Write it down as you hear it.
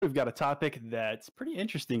We've got a topic that's pretty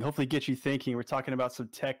interesting. Hopefully, get you thinking. We're talking about some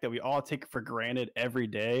tech that we all take for granted every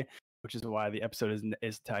day, which is why the episode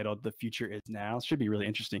is titled "The Future Is Now." It should be really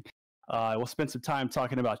interesting. We'll spend some time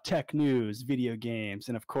talking about tech news, video games,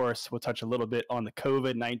 and of course, we'll touch a little bit on the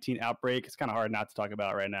COVID-19 outbreak. It's kind of hard not to talk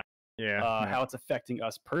about right now. Yeah. How it's affecting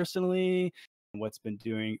us personally, and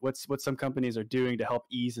what some companies are doing to help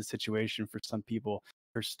ease the situation for some people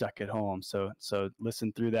who are stuck at home. So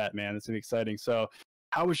listen through that, man. It's gonna be exciting. So,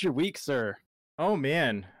 how was your week, sir? Oh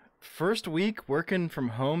man, first week working from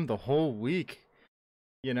home the whole week.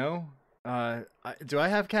 You know, do I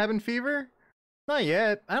have cabin fever? Not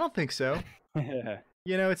yet. I don't think so.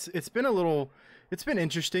 You know, it's been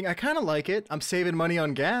interesting. I kind of like it. I'm saving money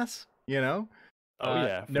on gas. You know, Oh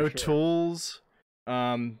yeah, for no sure. tools.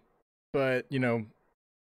 But you know,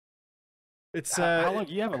 it's How long?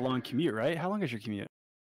 You have a long commute, right? How long is your commute?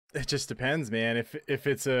 it just depends, man. If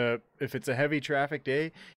it's a heavy traffic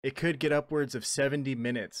day, it could get upwards of 70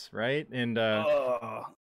 minutes, right? And Oh,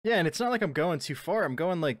 yeah, and it's not like I'm going too far. I'm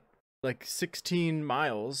going like 16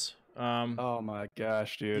 miles. oh my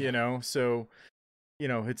gosh, dude. You know, so you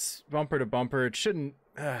know, it's bumper to bumper. It shouldn't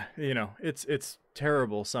you know, it's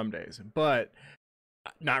terrible some days, but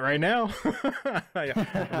not right now.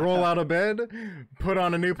 Roll out of bed, put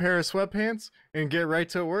on a new pair of sweatpants, and get right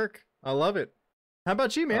to work. I love it. How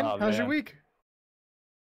about you, man? Oh, How's your man. week?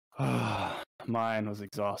 Mine was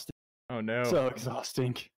exhausting. Oh no. So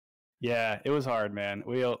exhausting. Yeah, it was hard, man.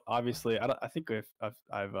 We obviously, I think I've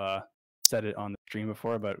said it on the stream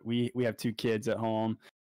before, but we have two kids at home,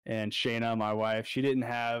 and Shayna, my wife, she didn't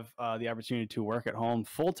have the opportunity to work at home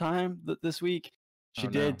full time this week. She Oh,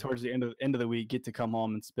 no. did towards the end of the week get to come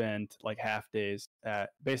home and spend like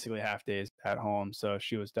basically half days at home. So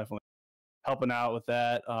she was definitely helping out with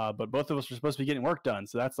that. But both of us were supposed to be getting work done,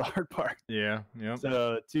 so that's the hard part. Yeah. Yep.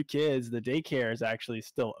 So two kids, the daycare is actually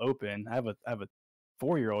still open. I have a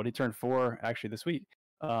 4-year-old. He turned 4 actually this week,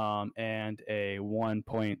 and a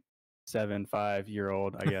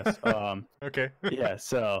 1.75-year-old, I guess. Okay. Yeah.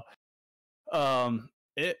 So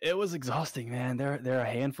it was exhausting, man. They're a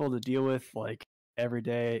handful to deal with like every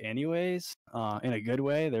day, anyways. In a good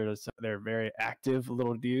way. They're very active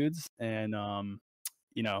little dudes, and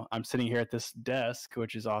you know, I'm sitting here at this desk,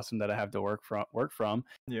 which is awesome that I have to work from.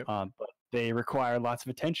 Yep. But they require lots of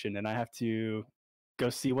attention, and I have to go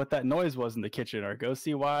see what that noise was in the kitchen, or go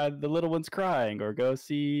see why the little one's crying, or go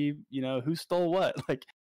see, you know, who stole what. Like,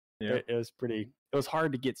 Yeah. it was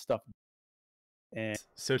hard to get stuff. And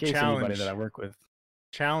So in case anybody that I work with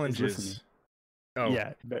challenges. listening. Oh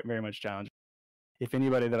Yeah, very much challenging. If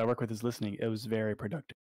anybody that I work with is listening, it was very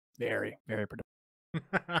productive. Very, very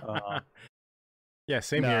productive. Yeah,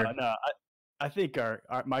 same here. No, I think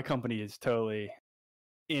my company is totally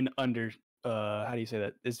how do you say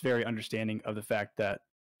that? It's very understanding of the fact that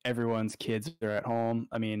everyone's kids are at home.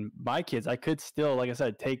 I mean, my kids, I could still, like I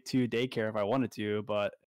said, take to daycare if I wanted to,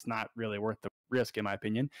 but it's not really worth the risk, in my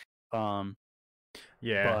opinion. Yeah.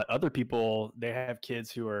 But other people, they have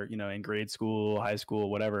kids who are, you know, in grade school, high school,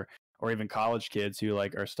 whatever, or even college kids who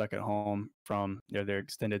like are stuck at home from, you know, their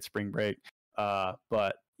extended spring break.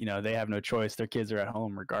 But you know, they have no choice. Their kids are at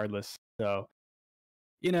home regardless. So,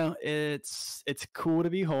 you know, it's cool to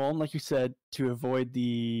be home, like you said, to avoid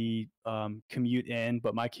the commute in.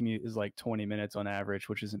 But my commute is like 20 minutes on average,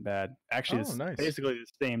 which isn't bad. Actually, it's nice. basically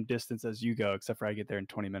the same distance as you go, except for I get there in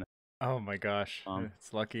 20 minutes. Oh my gosh.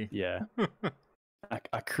 It's lucky. Yeah.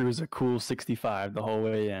 I cruise a cool 65 the whole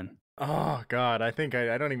way in. Oh God, I think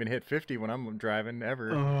I don't even hit 50 when I'm driving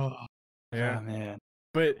ever. Oh, yeah, man.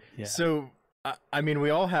 But Yeah. so I mean,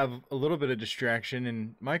 we all have a little bit of distraction,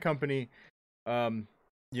 and my company,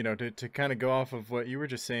 you know, to kind of go off of what you were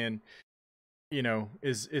just saying, you know,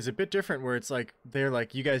 is a bit different. Where it's like they're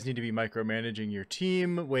like, you guys need to be micromanaging your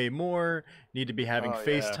team way more. Need to be having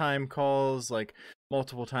FaceTime calls like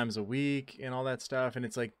multiple times a week and all that stuff. And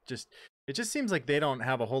it's like it just seems like they don't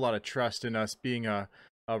have a whole lot of trust in us being a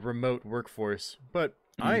remote workforce. But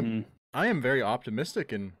I am very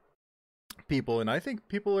optimistic in people, and I think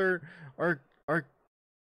people are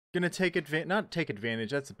gonna take advantage. Not take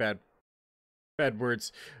advantage. That's a bad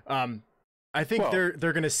words. I think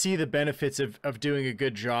they're gonna see the benefits of doing a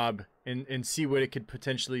good job and see what it could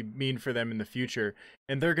potentially mean for them in the future,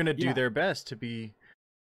 and they're gonna do their best to be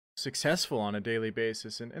successful on a daily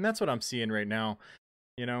basis, and that's what I'm seeing right now.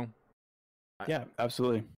 You know. Yeah,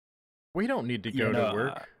 absolutely. We don't need to go to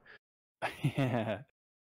work. Yeah.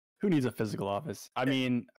 Who needs a physical office? I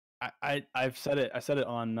mean, I've said it. I said it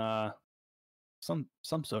on some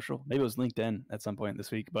social. Maybe it was LinkedIn at some point this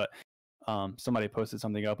week. But somebody posted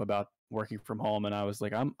something up about working from home, and I was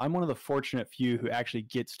like, I'm one of the fortunate few who actually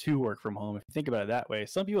gets to work from home. If you think about it that way,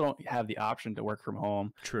 some people don't have the option to work from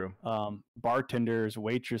home. True. Bartenders,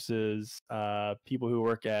 waitresses, people who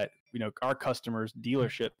work at our customers,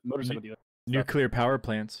 dealership, motorcycle dealer, nuclear power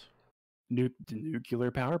plants.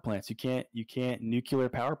 Nuclear power plants. You can't nuclear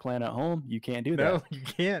power plant at home. You can't do that. No, you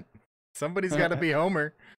can't. Somebody's got to be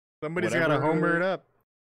Homer. Somebody's got to Homer it up.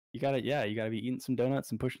 You gotta be eating some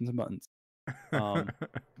donuts and pushing some buttons.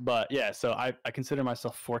 But yeah, so I consider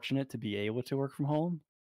myself fortunate to be able to work from home,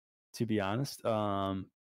 to be honest.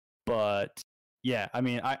 But yeah, I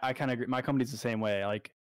mean, I kind of agree. My company's the same way.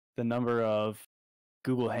 Like the number of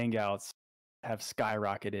Google Hangouts have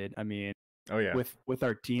skyrocketed. I mean, oh yeah, with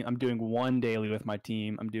our team, I'm doing 1 daily with my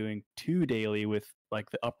team. I'm doing 2 daily with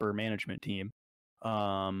like the upper management team.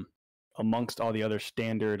 Amongst all the other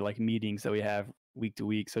standard like meetings that we have week to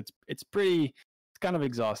week. So it's kind of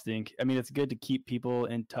exhausting. I mean, it's good to keep people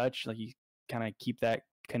in touch. Like you kind of keep that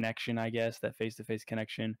connection, I guess, that face-to-face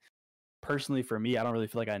connection. Personally, for me, I don't really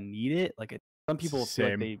feel like I need it. Like some people feel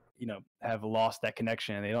like they, have lost that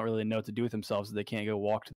connection and they don't really know what to do with themselves. So they can't go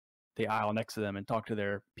walk to the aisle next to them and talk to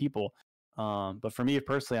their people. But for me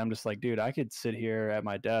personally, I'm just like, dude, I could sit here at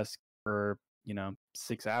my desk for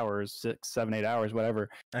 6 hours, 6, 7, 8 hours, whatever.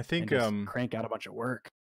 I think and just crank out a bunch of work.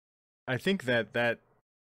 I think that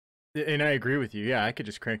and I agree with you. Yeah, I could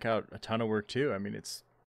just crank out a ton of work too. I mean, it's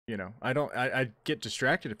I get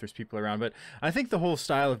distracted if there's people around, but I think the whole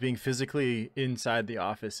style of being physically inside the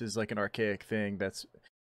office is like an archaic thing that's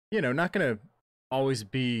not going to always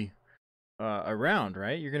be around,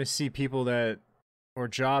 right? You're going to see people or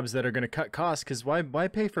jobs that are going to cut costs, because why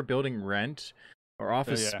pay for building rent or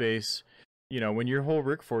office space when your whole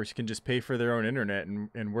workforce can just pay for their own internet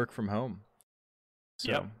and work from home.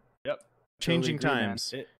 So yep. Changing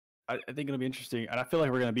times. I think it'll be interesting, and I feel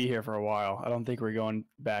like we're going to be here for a while. I don't think we're going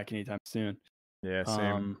back anytime soon. Yeah,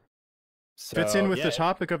 same. Fits in with the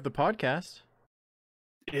topic of the podcast.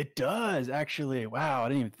 It does, actually. Wow, I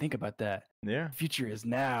didn't even think about that. Yeah. Future is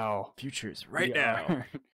now. Future is right now.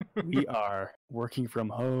 We are working from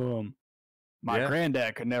home. My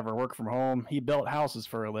granddad could never work from home. He built houses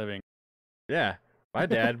for a living. Yeah. My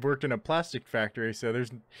dad worked in a plastic factory, so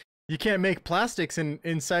you can't make plastics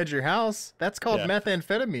inside your house. That's called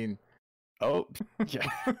methamphetamine. Oh, yeah.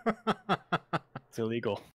 It's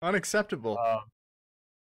illegal. Unacceptable.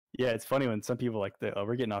 Yeah, it's funny when some people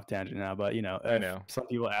we're getting off tangent now, but I know some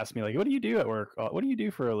people ask me like, what do you do at work? What do you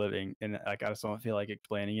do for a living? And like, I just don't feel like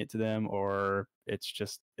explaining it to them, or it's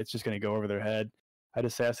just going to go over their head. I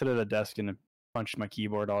just say I sit at a desk and punch my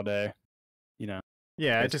keyboard all day,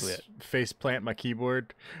 Yeah, I just face plant my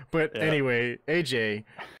keyboard. But anyway, AJ,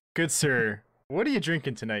 good sir, what are you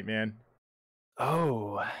drinking tonight, man?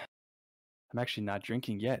 Oh, I'm actually not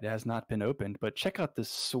drinking yet. It has not been opened, but check out this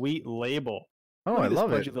sweet label. Oh, I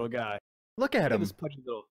love it. Pudgy little guy. Look at him. This pudgy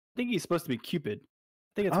little. I think he's supposed to be Cupid.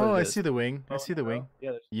 I think it's. I see the wing. I see the wing.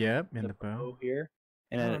 Yeah. Yep, in the bow here,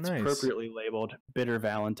 and it's appropriately labeled Bitter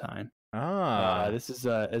Valentine. This is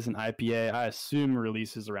an IPA. I assume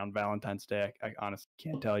releases around Valentine's Day. I honestly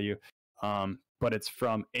can't tell you. But it's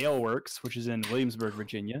from Aleworks, which is in Williamsburg,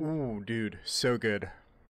 Virginia. Ooh, dude, so good.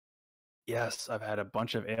 Yes, I've had a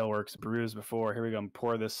bunch of Aleworks brews before. Here we go. I'm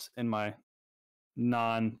pour this in my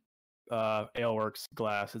Aleworks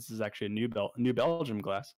glass. This is actually a New Belgium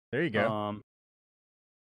glass. There you go.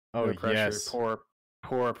 Yes.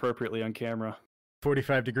 Pour appropriately on camera.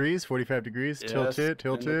 45 degrees. Yes, tilted.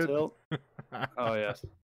 Tilt. Oh yes.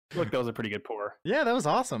 Look, that was a pretty good pour. Yeah, that was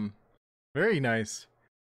awesome. Very nice.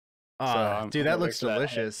 Dude, that looks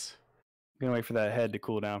delicious. I'm gonna wait for that head to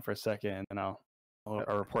cool down for a second, and then I'll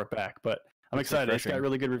report back. But I'm excited. It's got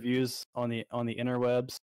really good reviews on the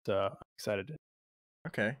interwebs, so I'm excited.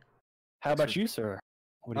 Okay. How about you, sir?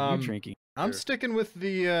 What are you drinking? I'm sticking with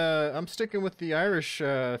the Irish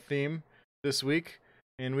theme this week,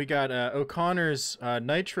 and we got O'Connor's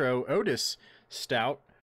Nitro Otis Stout,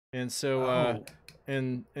 and so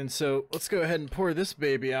and so let's go ahead and pour this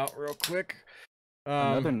baby out real quick.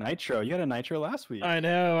 Another Nitro. You had a Nitro last week. I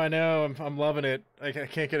know. I'm loving it. I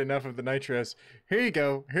can't get enough of the Nitros. Here you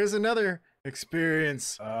go. Here's another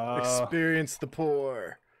experience. Experience the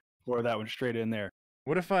pour. Pour that one straight in there.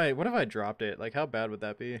 What if I dropped it? Like, how bad would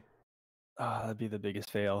that be? That'd be the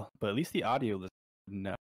biggest fail. But at least the audio list.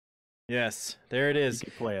 No. Yes, there it is.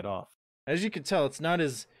 You can play it off. As you can tell, it's not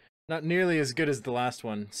nearly as good as the last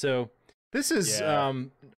one. So this is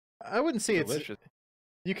I wouldn't say delicious.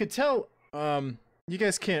 You could tell. You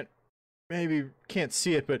guys can't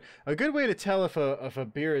see it, but a good way to tell if a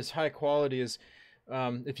beer is high quality is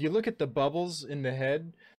if you look at the bubbles in the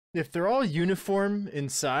head. If they're all uniform in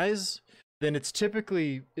size, then it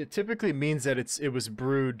typically means that it was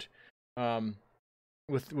brewed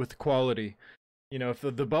with quality. You know, if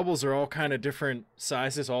the bubbles are all kind of different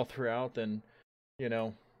sizes all throughout, then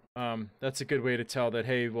that's a good way to tell that,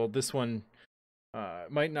 hey, well, this one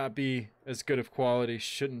might not be as good of quality,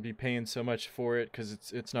 shouldn't be paying so much for it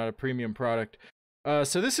because it's not a premium product.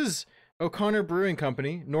 So this is O'Connor Brewing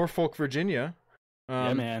Company, Norfolk, Virginia.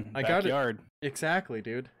 Yeah, man. I Backyard. got it exactly,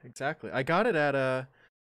 dude. Exactly. I got it at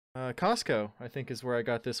Costco, I think is where I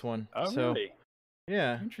got this one. Oh, so, really?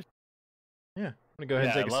 Yeah. Interesting. Yeah. I'm gonna go ahead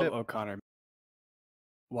and take a I love sip. O'Connor.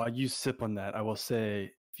 While you sip on that, I will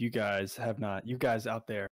say, if you guys out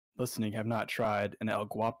there listening have not tried an El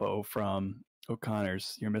Guapo from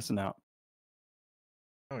O'Connor's, you're missing out.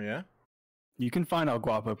 Oh yeah. You can find El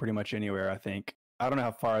Guapo pretty much anywhere, I think. I don't know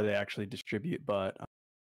how far they actually distribute, but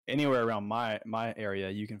anywhere around my area,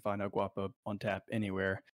 you can find El Guapo on tap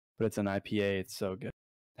anywhere. But it's an IPA. It's so good.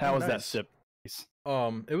 How was that nice. sip?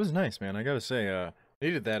 It was nice, man. I gotta say,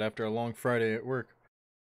 needed that after a long Friday at work.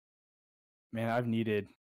 Man,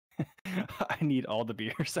 I need all the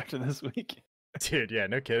beers after this week. Dude, yeah,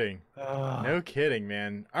 no kidding. No kidding,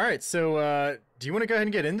 man. All right, so do you want to go ahead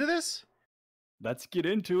and get into this? Let's get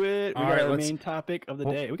into it. We All got right, our main topic of the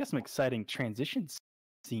Well- day. We got some exciting transition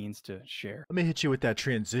scenes to share. Let me hit you with that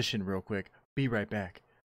transition real quick. Be right back.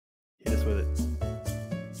 Hit us with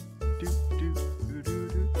it.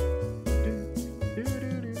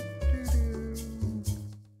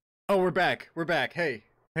 Oh, we're back. We're back. Hey,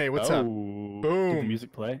 what's up? Did the Boom.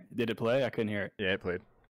 music play? Did it play? I couldn't hear it. Yeah, it played.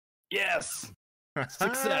 Yes.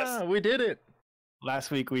 Success. We did it.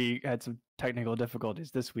 Last week we had some technical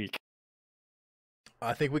difficulties. This week,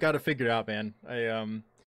 I think we got it figured out, man. And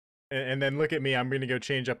then look at me. I'm gonna go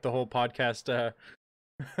change up the whole podcast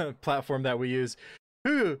platform that we use.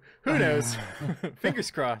 Who knows? Fingers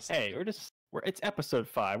crossed. hey, it's episode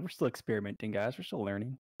 5. We're still experimenting, guys. We're still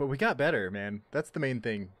learning. But we got better, man. That's the main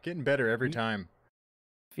thing. Getting better every We- time.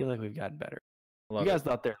 I feel like we've gotten better. Love You it. guys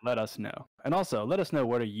out there, let us know. And also, let us know,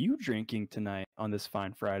 what are you drinking tonight on this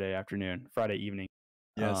fine Friday evening?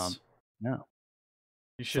 Yes. No.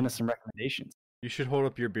 You Send should us some recommendations. you should hold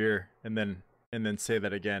up your beer and then say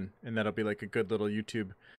that again, and that'll be like a good little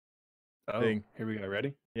YouTube thing. Here we go.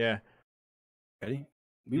 Ready? Yeah. Ready?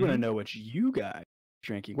 We want to know what you guys are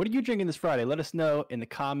drinking. What are you drinking this Friday? Let us know in the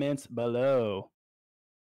comments below.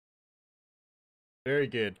 Very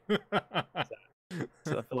good.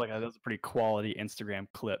 So I feel like that was a pretty quality Instagram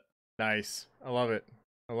clip. Nice. I love it.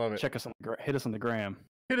 I love it. Check us on hit us on the gram.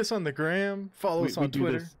 Hit us on the gram. Follow us on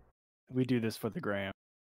Twitter. We do this for the gram.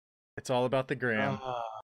 It's all about the gram.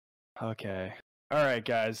 Okay. All right,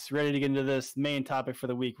 guys. Ready to get into this main topic for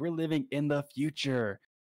the week. We're living in the future.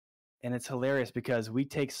 And it's hilarious because we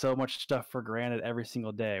take so much stuff for granted every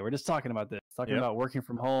single day. We're just talking about this, talking Yep. about working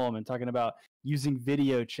from home and talking about using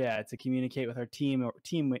video chat to communicate with our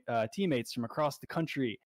teammates from across the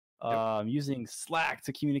country. Yep. Using Slack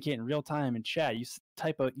to communicate in real time and chat. You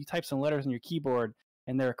type some letters on your keyboard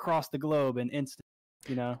and they're across the globe in instant.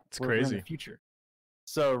 You know, It's we're in crazy. the future.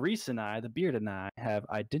 So Reese and I, the beard and I, have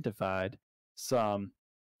identified some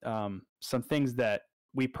things that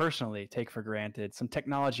we personally take for granted, some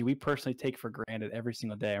technology we personally take for granted every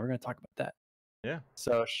single day. And we're going to talk about that. Yeah.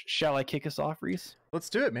 So shall I kick us off, Reese? Let's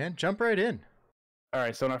do it, man. Jump right in. All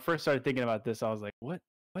right. So when I first started thinking about this, I was like, what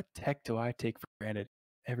tech do I take for granted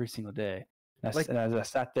every single day? And, Like- and as I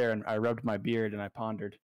sat there and I rubbed my beard and I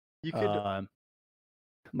pondered, You could.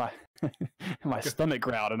 my my stomach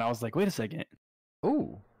growled and I was like, wait a second,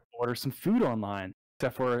 Oh. order some food online,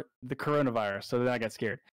 except for the coronavirus. So then I got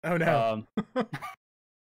scared. Oh no.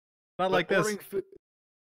 Not like But this. ordering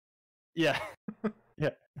yeah. Yeah.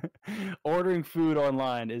 Ordering food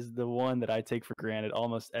online is the one that I take for granted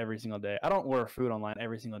almost every single day. I don't order food online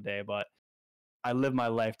every single day, but I live my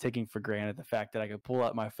life taking for granted the fact that I could pull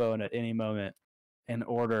out my phone at any moment and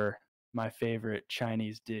order my favorite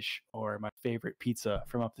Chinese dish or my favorite pizza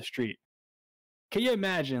from up the street. Can you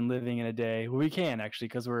imagine living in a day? Well, we can actually,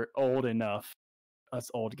 because we're old enough, us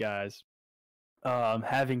old guys,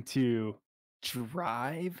 having to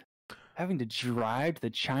drive to the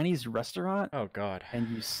Chinese restaurant, Oh God. and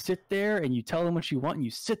you sit there and you tell them what you want, and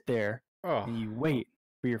you sit there Oh. and you wait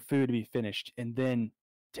for your food to be finished, and then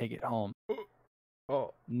take it home.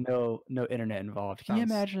 Oh. No internet involved. Can you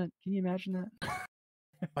Sounds- imagine? Can you imagine that?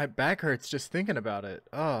 My back hurts just thinking about it.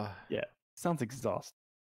 Oh. Sounds exhausting.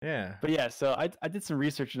 Yeah. But yeah, so I did some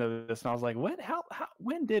research into this, and I was like,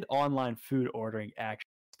 when did online food ordering actually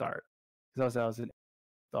start? Because that was in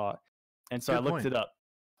thought, and so Good I looked point. it up.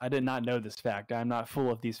 I did not know this fact. I'm not full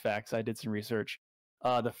of these facts. I did some research.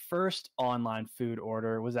 The first online food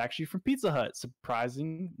order was actually from Pizza Hut.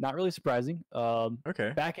 Surprising, not really surprising.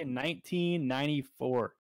 Okay. Back in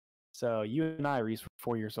 1994. So you and I, Reese, were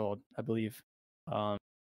 4 years old, I believe. I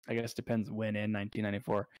guess depends when in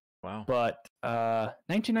 1994. Wow. But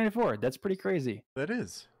 1994, that's pretty crazy. That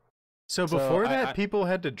is. So So before that, I people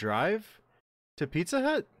had to drive to Pizza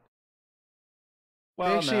Hut? They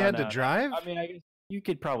well, actually no, had to no, no. drive? I mean, I guess you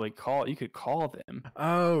could probably call. You could call them.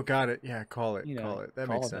 Oh, got it. Yeah, call it. You know, Call it. That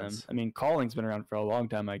call makes them. sense. I mean, calling's been around for a long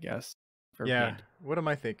time, I guess. For Yeah. being- What am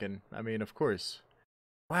I thinking? I mean, of course.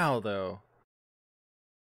 Wow, though.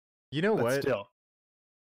 You know but what? still,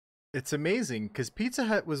 It's amazing because Pizza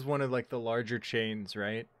Hut was one of like the larger chains,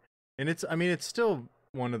 right? And it's still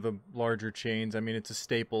one of the larger chains. I mean, it's a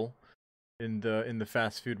staple in the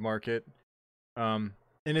fast food market. And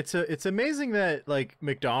it's amazing that like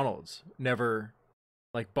McDonald's never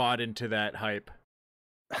like bought into that hype.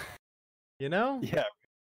 You know? yeah,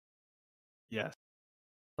 yes,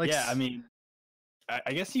 Like yeah. I mean,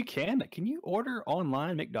 I guess you can. Can you order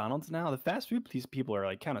online McDonald's now? The fast food people are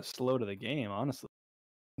like kind of slow to the game, honestly.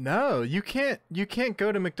 no, you can't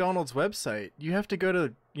go to McDonald's website. You have to go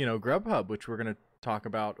to, Grubhub, which we're going to talk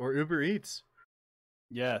about, or Uber Eats,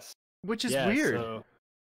 Yes. which is Yeah, weird. So,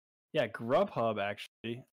 yeah, Grubhub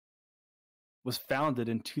actually was founded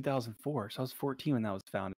in 2004. So I was 14 when that was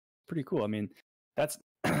founded. Pretty cool. I mean, that's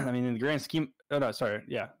I mean in the grand scheme. Oh no, sorry.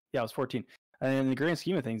 Yeah, I was 14. And in the grand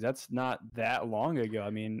scheme of things, that's not that long ago.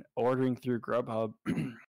 I mean, ordering through Grubhub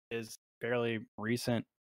is fairly recent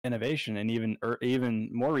innovation, and even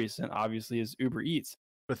more recent, obviously, is Uber Eats.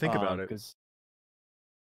 But think about it. Because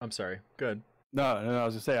I'm sorry. Good. no, I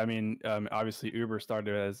was gonna say. I mean, obviously, Uber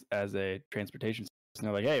started as a transportation service, and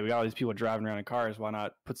they're like, hey, we got all these people driving around in cars. Why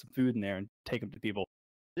not put some food in there and take them to people?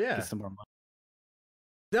 Yeah. Get some more money.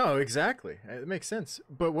 No, exactly. It makes sense.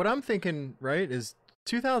 But what I'm thinking, right, is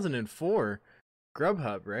 2004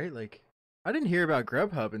 Grubhub, right? Like, I didn't hear about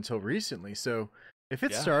Grubhub until recently. So if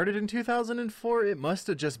it Yeah. started in 2004, it must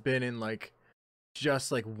have just been in like just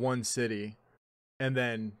like one city, and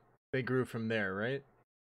then they grew from there, right?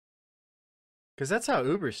 Because that's how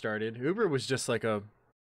Uber started. Uber was just like a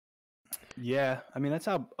Yeah, I mean that's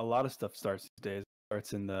how a lot of stuff starts these days. It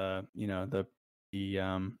starts in the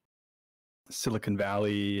Silicon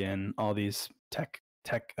Valley and all these tech.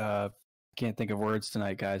 Can't think of words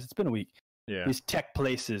tonight, guys. It's been a week. yeah. These tech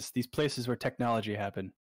places, these places where technology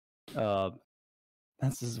happened.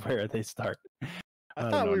 This is where they start. I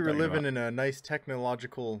don't thought know we what were I'm talking living about. in a nice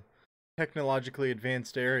technologically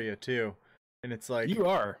advanced area too, and it's like You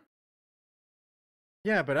are.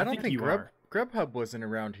 yeah, but I I don't think think you are. Grubhub wasn't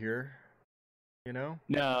around here. You know?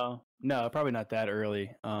 No, probably not that early.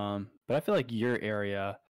 But I feel like your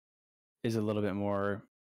area is a little bit more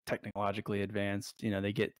technologically advanced. You know,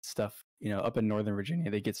 they get stuff, up in Northern Virginia,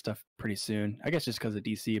 they get stuff pretty soon. I guess just because of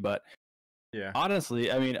DC. But Yeah.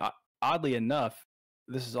 honestly, I mean, oddly enough,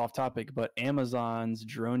 this is off topic, but Amazon's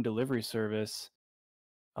drone delivery service,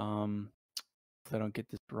 if I don't get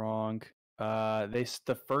this wrong,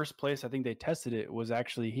 the first place I think they tested it was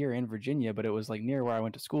actually here in Virginia, but it was like near where I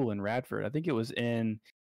went to school in Radford. I think it was in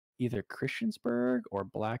either Christiansburg or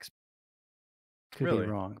Blacksburg. Could Really?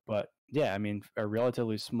 be wrong, but yeah, I mean, are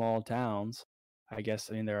relatively small towns. I guess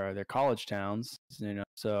I mean they're college towns,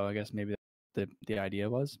 So I guess maybe the idea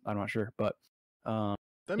was, I'm not sure, but That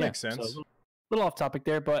yeah, makes so a sense. little off topic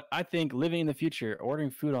there, but I think living in the future,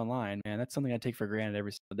 ordering food online, man, that's something I take for granted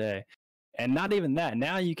every single day. And not even that.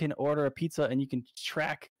 Now you can order a pizza and you can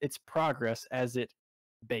track its progress as it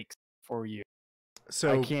bakes for you.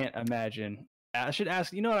 So I can't imagine. I should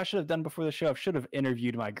ask. You know what I should have done before the show? I should have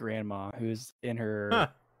interviewed my grandma, who's in her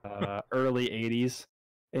early 80s,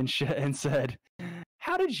 and said,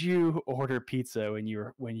 "How did you order pizza when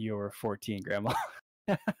you were 14, Grandma?"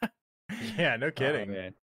 yeah, no Oh, kidding.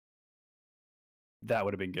 man. That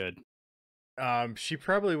would have been good. She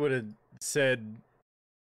probably would have said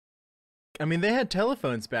I mean, they had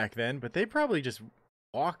telephones back then, but they probably just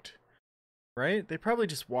walked, right? They probably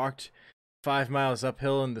just walked 5 miles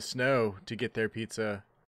uphill in the snow to get their pizza.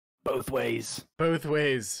 Both ways. Both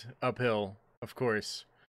ways uphill, of course.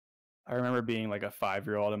 I remember being like a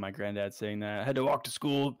 5-year-old and my granddad saying that I had to walk to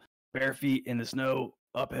school bare feet in the snow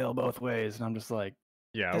uphill both ways, and I'm just like,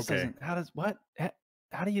 Yeah, this okay. doesn't. How does what?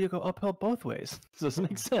 How do you go uphill both ways? This doesn't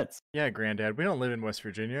make sense. Yeah, Granddad, we don't live in West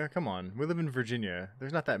Virginia. Come on. We live in Virginia.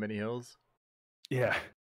 There's not that many hills. Yeah,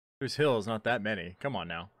 There's hills, not that many. Come on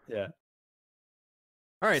now. yeah.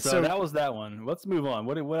 All right, So that was that one. Let's move on.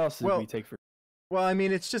 What else did we take for? Well, I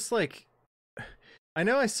mean, it's just like I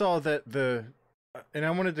know I saw that and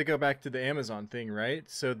I wanted to go back to the Amazon thing, right?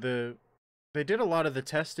 So they did a lot of the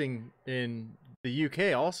testing in the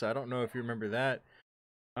UK also. I don't know if you remember that.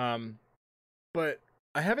 But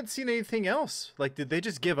I haven't seen anything else. Like, did they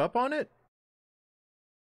just give up on it?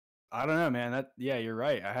 I don't know, man. Yeah, you're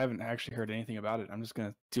right. I haven't actually heard anything about it. I'm just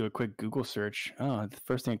gonna do a quick Google search. Oh, the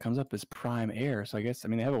first thing that comes up is Prime Air. So I guess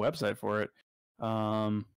they have a website for it.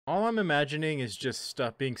 All I'm imagining is just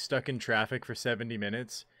being stuck in traffic for 70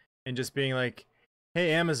 minutes and just being like,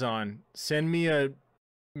 "Hey Amazon, send me a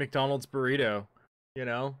McDonald's burrito," you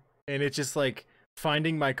know? And it's just like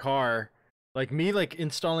finding my car, like me like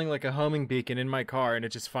installing like a homing beacon in my car and it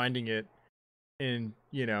just finding it and,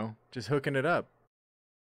 just hooking it up.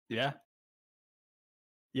 Yeah.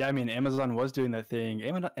 Yeah, Amazon was doing that thing.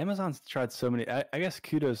 Amazon's tried so many. I guess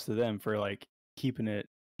kudos to them for like keeping it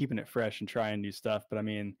fresh and trying new stuff. But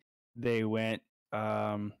they went.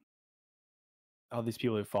 All these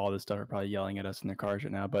people who follow this stuff are probably yelling at us in their cars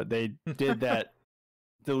right now. But they did that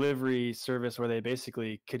delivery service where they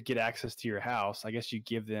basically could get access to your house. I guess you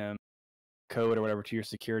give them code or whatever to your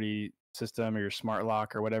security system or your smart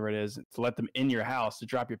lock or whatever it is to let them in your house to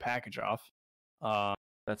drop your package off.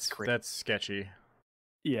 That's sketchy.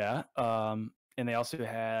 Yeah. And they also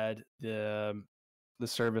had the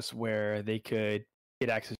service where they could get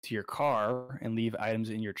access to your car and leave items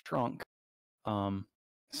in your trunk.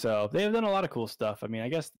 So they have done a lot of cool stuff. I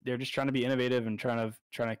guess they're just trying to be innovative and trying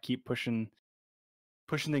to keep pushing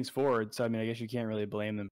things forward. So I guess you can't really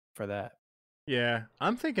blame them for that. Yeah,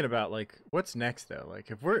 I'm thinking about like what's next though.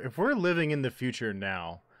 Like if we're living in the future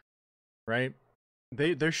now, right?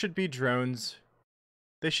 There should be drones.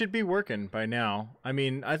 They should be working by now. I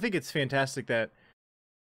think it's fantastic that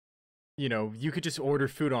you could just order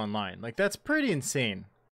food online. Like that's pretty insane.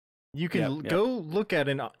 You can go look at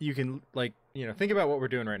you can like, think about what we're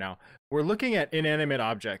doing right now. We're looking at inanimate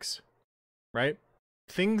objects, right?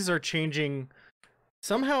 Things are changing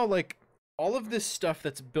somehow, like all of this stuff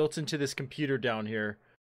that's built into this computer down here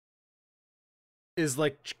is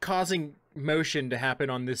like causing motion to happen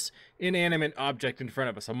on this inanimate object in front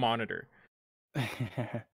of us, a monitor.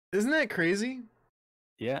 Isn't that crazy?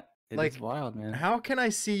 Yeah, it's wild, man. How can I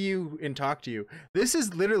see you and talk to you? This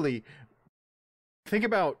is literally, think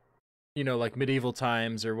about, like medieval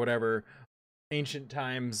times or whatever, ancient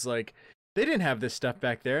times, like they didn't have this stuff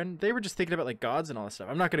back there and they were just thinking about like gods and all this stuff.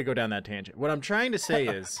 I'm not going to go down that tangent. What I'm trying to say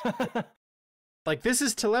is like, this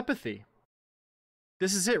is telepathy.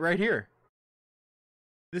 This is it right here.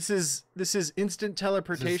 This is instant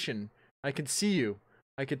teleportation. I can see you.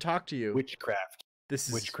 I can talk to you. Witchcraft. This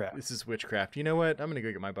is witchcraft. You know what? I'm gonna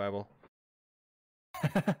go get my Bible.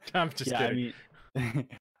 I'm just kidding.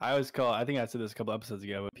 I think I said this a couple episodes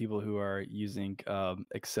ago, but people who are using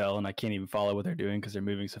Excel and I can't even follow what they're doing because they're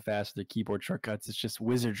moving so fast with their keyboard shortcuts. It's just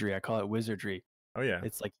wizardry. I call it wizardry. Oh yeah.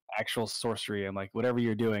 It's like actual sorcery. I'm like, whatever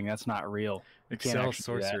you're doing, that's not real. Excel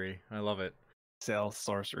sorcery. I love it. Excel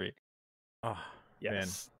sorcery. Oh yes. Man.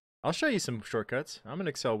 I'll show you some shortcuts. I'm an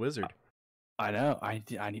Excel wizard. I know. I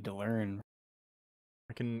need to learn.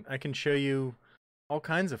 I can show you all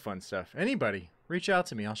kinds of fun stuff. Anybody, reach out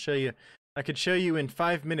to me. I'll show you. I could show you in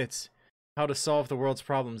 5 minutes how to solve the world's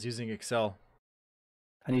problems using Excel.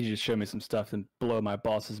 I need you to show me some stuff and blow my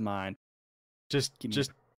boss's mind. Just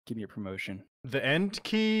give me a promotion. The end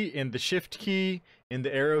key and the shift key and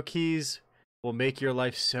the arrow keys will make your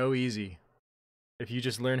life so easy. If you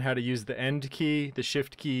just learn how to use the end key, the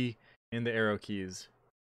shift key, and the arrow keys.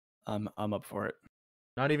 I'm up for it.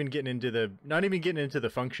 Not even getting into the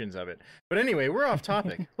functions of it. But anyway, we're off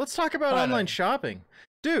topic. Let's talk about online shopping.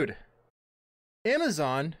 Dude,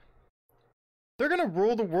 Amazon, they're going to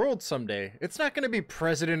rule the world someday. It's not going to be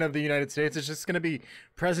president of the United States. It's just going to be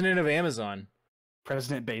president of Amazon.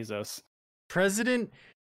 President Bezos. President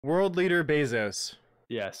world leader Bezos.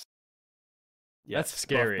 Yes. That's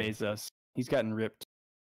scary. Bezos. He's gotten ripped.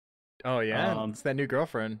 Oh, yeah? It's that new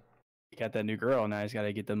girlfriend. He got that new girl. Now he's got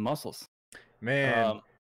to get the muscles. Man,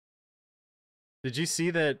 did you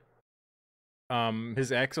see that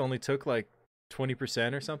his ex only took like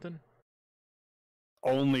 20% or something?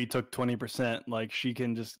 Only took 20%. Like she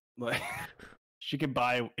can just like she could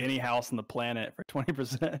buy any house on the planet for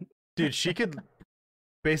 20%. Dude, she could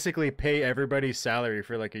basically pay everybody's salary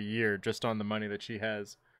for like a year just on the money that she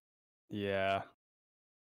has. Yeah.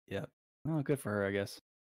 Yep. Oh, good for her, I guess.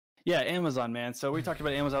 Yeah, Amazon, man. So we talked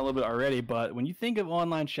about Amazon a little bit already, but when you think of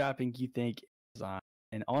online shopping, you think Amazon.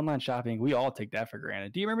 And online shopping, we all take that for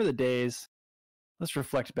granted. Do you remember the days? Let's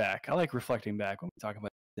reflect back. I like reflecting back when we talk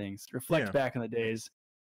about things. Reflect back on the days.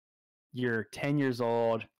 You're 10 years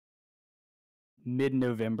old,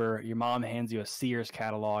 mid-November. Your mom hands you a Sears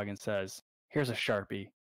catalog and says, "Here's a Sharpie.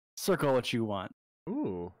 Circle what you want."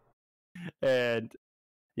 Ooh. And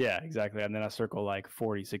Yeah, exactly. And then I circle like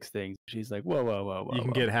 46 things. She's like, whoa, whoa, whoa, whoa. You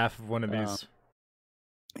can get half of one of these.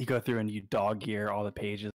 You go through and you dog ear all the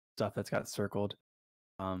pages, stuff that's got circled.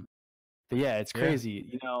 But yeah, it's crazy.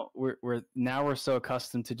 You know, we're so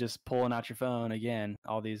accustomed to just pulling out your phone again.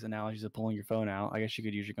 All these analogies of pulling your phone out. I guess you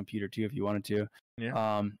could use your computer too if you wanted to.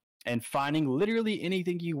 Yeah. And finding literally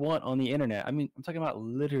anything you want on the internet. I mean, I'm talking about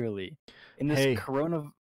literally in this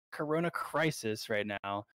corona crisis right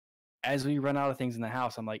now. As we run out of things in the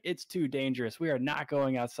house, I'm like, it's too dangerous. We are not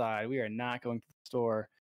going outside. We are not going to the store.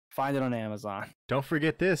 Find it on Amazon. Don't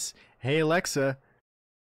forget this. Hey, Alexa,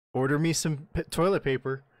 order me some toilet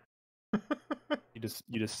paper. You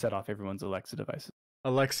just set off everyone's Alexa devices.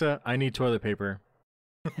 Alexa, I need toilet paper.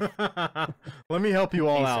 Let me help you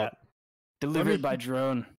all out. Delivered by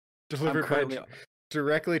drone. Delivered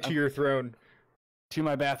directly to your throne. To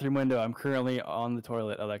my bathroom window. I'm currently on the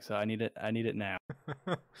toilet, Alexa. I need it now.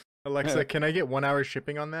 Alexa, can I get 1 hour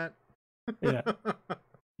shipping on that? Yeah.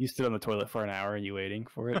 You stood on the toilet for an hour and you waiting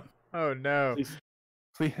for it. Oh no.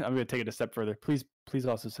 Please, I'm gonna take it a step further. Please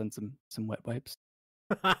also send some wet wipes.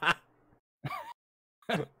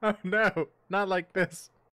 Oh no, not like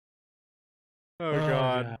this. Oh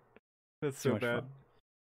god. That's so bad. Fun.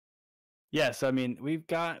 Yes, I mean we've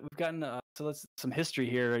gotten some history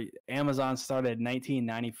here. Amazon started in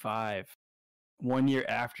 1995, 1 year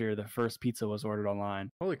after the first pizza was ordered online.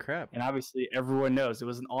 Holy crap! And obviously everyone knows it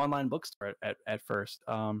was an online bookstore at first.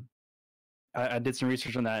 I did some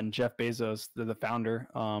research on that, and Jeff Bezos, the founder,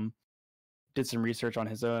 did some research on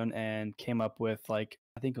his own and came up with like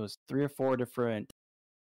I think it was 3 or 4 different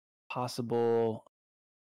possible,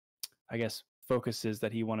 I guess, focuses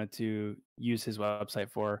that he wanted to use his website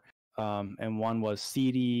for. And one was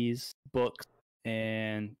CDs, books,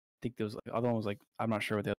 and I think there was like, the other one was like I'm not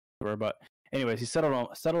sure what the other were, but anyways, he settled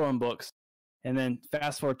on books. And then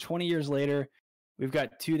fast forward 20 years later, we've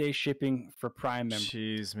got 2-day shipping for Prime members.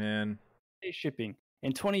 Jeez, man. 2-day shipping.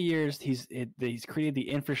 In 20 years, he's created the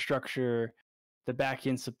infrastructure, the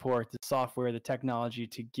back-end support, the software, the technology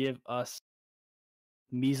to give us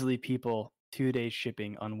measly people 2-day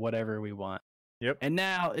shipping on whatever we want. Yep. And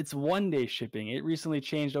now it's 1-day shipping. It recently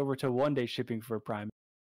changed over to 1-day shipping for Prime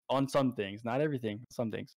on some things, not everything,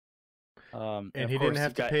 some things. And he didn't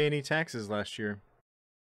have to pay any taxes last year.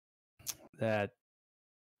 That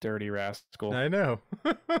dirty rascal. I know.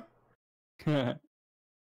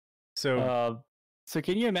 So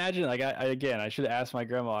can you imagine? Like, I should have asked my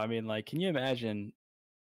grandma. I mean, like, can you imagine?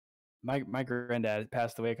 My granddad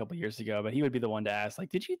passed away a couple years ago, but he would be the one to ask. Like,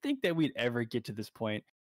 did you think that we'd ever get to this point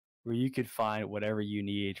where you could find whatever you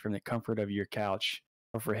need from the comfort of your couch,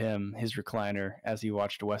 or for him, his recliner, as he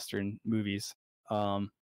watched Western movies?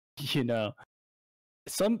 You know,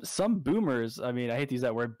 some boomers, I mean, I hate to use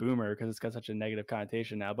that word boomer because it's got such a negative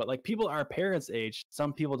connotation now, but like people our parents' age,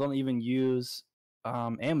 some people don't even use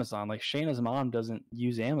Amazon. Like Shayna's mom doesn't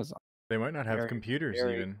use Amazon. They might not have computers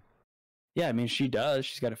even. Yeah, I mean, she does.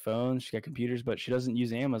 She's got a phone, she's got computers, but she doesn't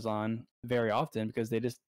use Amazon very often because they're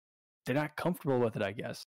not comfortable with it, I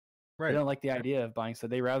guess. Right. They don't like the idea of buying, so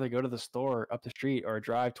they rather go to the store up the street or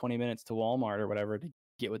drive 20 minutes to Walmart or whatever to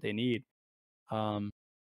get what they need.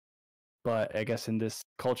 But I guess in this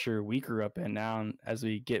culture we grew up in now, as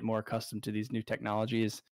we get more accustomed to these new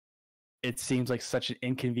technologies, it seems like such an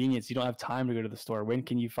inconvenience. You don't have time to go to the store. When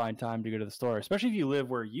can you find time to go to the store? Especially if you live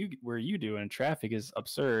where you do, and traffic is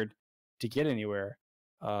absurd to get anywhere.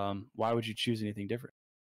 Why would you choose anything different?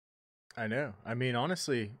 I know. I mean,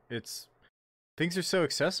 honestly, things are so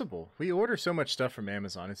accessible. We order so much stuff from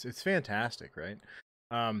Amazon. It's fantastic, right?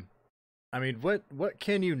 I mean, what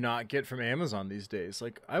can you not get from Amazon these days?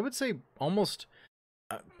 Like, I would say almost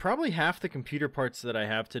probably half the computer parts that I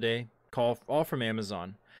have today all from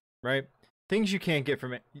Amazon, right? Things you can't get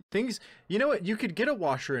from things. You know what? You could get a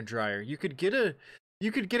washer and dryer. You could get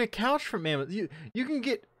a couch from Amazon. You can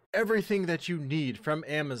get everything that you need from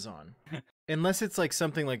Amazon, unless it's like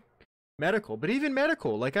something like medical. But even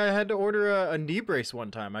medical, like I had to order a knee brace one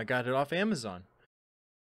time. I got it off Amazon.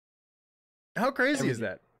 How crazy is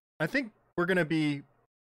that? I think we're gonna be.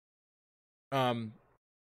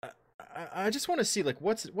 I just want to see like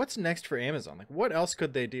what's next for Amazon. Like, what else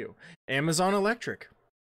could they do? Amazon Electric.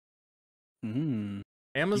 Amazon.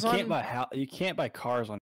 You can't buy cars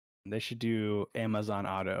on. They should do Amazon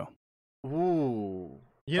Auto. Ooh.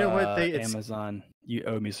 You know what? Amazon, you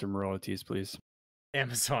owe me some royalties, please.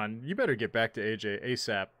 Amazon, you better get back to AJ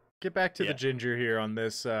ASAP. Get back to the ginger here on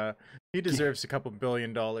this. He deserves a couple $1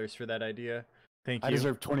 billion for that idea. Thank you. I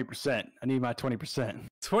deserve 20%. I need my 20%.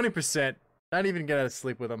 20%. Not even get out of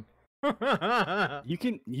sleep with him.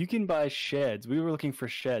 You can buy sheds. We were looking for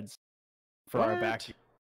sheds for our back.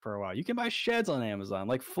 for a while. You can buy sheds on Amazon,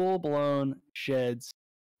 like full blown sheds.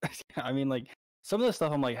 I mean, like some of the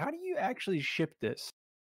stuff I'm like, how do you actually ship this?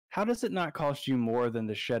 How does it not cost you more than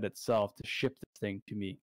the shed itself to ship this thing to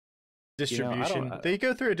me? Distribution. They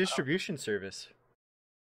go through a distribution service.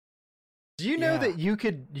 Do you know Yeah. that you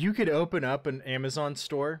could open up an Amazon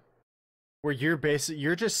store where you're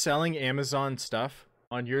just selling Amazon stuff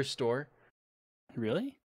on your store?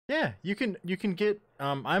 Really? Yeah, you can get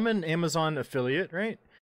I'm an Amazon affiliate, right?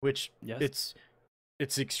 Which Yes.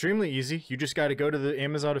 it's extremely easy. You just got to go to the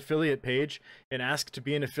Amazon affiliate page and ask to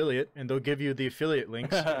be an affiliate, and they'll give you the affiliate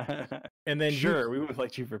links. And then sure, we would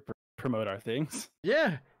like you to promote our things.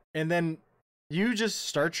 Yeah, and then you just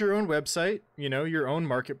start your own website, you know, your own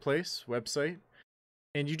marketplace website,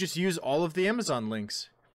 and you just use all of the Amazon links,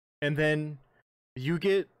 and then you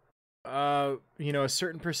get you know, a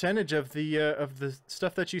certain percentage of the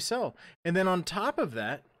stuff that you sell. And then on top of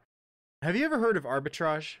that, have you ever heard of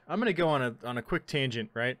arbitrage? I'm going to go on a quick tangent,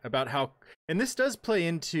 right? About how, and this does play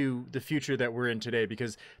into the future that we're in today,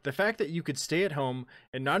 because the fact that you could stay at home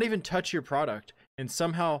and not even touch your product and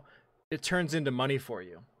somehow it turns into money for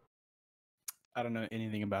you. I don't know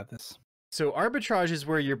anything about this. So arbitrage is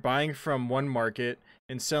where you're buying from one market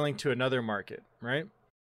and selling to another market, right?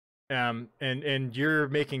 And you're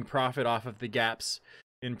making profit off of the gaps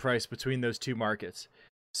in price between those two markets.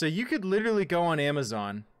 So you could literally go on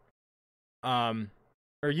Amazon,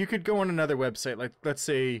 or you could go on another website, like let's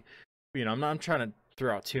say, you know, I'm trying to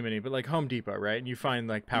throw out too many, but like Home Depot, right? And you find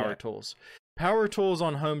like power tools. Power tools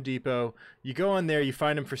on Home Depot, you go on there, you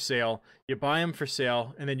find them for sale, you buy them for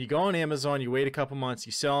sale, and then you go on Amazon, you wait a couple months,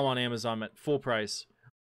 you sell them on Amazon at full price.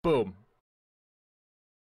 Boom.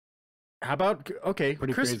 How about, okay,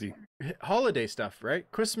 Pretty crazy. Holiday stuff, right?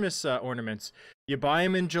 Christmas ornaments. You buy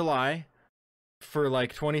them in July for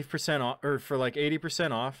like 20% off, or for like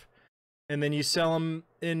 80% off, and then you sell them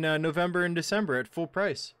in November and December at full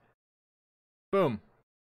price. Boom.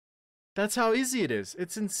 That's how easy it is.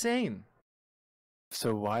 It's insane.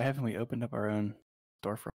 So why haven't we opened up our own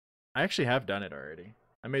storefront? I actually have done it already.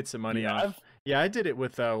 I made some money off. Yeah, I did it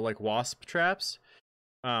with like wasp traps.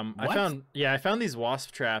 I found these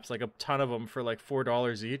wasp traps, like a ton of them, for like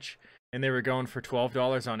 $4 each, and they were going for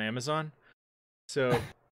 $12 on Amazon. So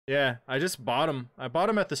yeah, I just bought them. I bought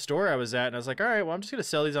them at the store I was at, and I was like, all right, well, I'm just gonna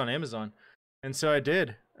sell these on Amazon. And so I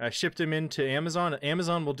did. I shipped them into Amazon.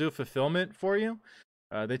 Amazon will do fulfillment for you.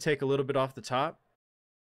 They take a little bit off the top.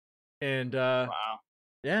 And Wow.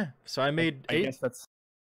 yeah, so I made I guess that's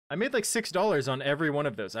I made like $6 on every one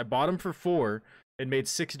of those. I bought them for $4 and made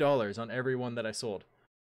 $6 on every one that I sold.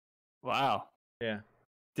 wow. Yeah.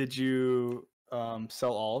 Did you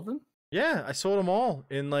sell all of them? Yeah, I sold them all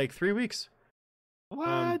in like 3 weeks.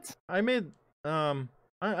 What? I made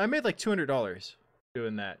I made like $200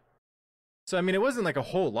 doing that. So I mean, it wasn't like a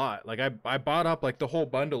whole lot. Like I bought up like the whole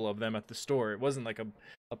bundle of them at the store. It wasn't like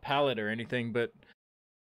a pallet or anything, but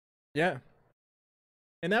yeah.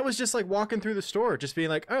 And that was just like walking through the store, just being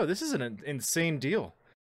like, oh, this is an insane deal.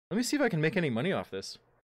 Let me see if I can make any money off this.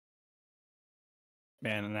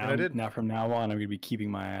 Man, And now from now on, I'm going to be keeping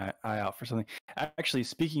my eye out for something. Actually,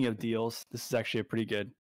 speaking of deals, this is actually a pretty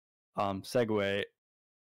good segue.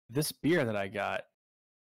 This beer that I got,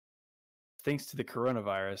 thanks to the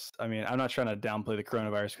coronavirus, I mean, I'm not trying to downplay the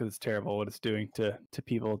coronavirus because it's terrible what it's doing to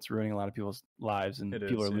people. It's ruining a lot of people's lives, and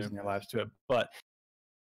people are losing their lives to it. But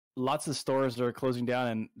lots of stores are closing down,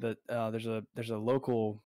 and there's a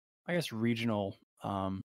local, I guess, regional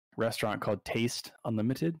restaurant called Taste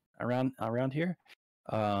Unlimited around here.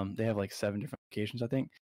 They have like 7 different locations, I think.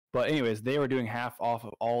 But anyways, they were doing half off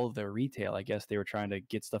of all of their retail. I guess they were trying to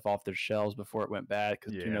get stuff off their shelves before it went bad,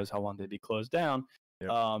 because who knows how long they'd be closed down.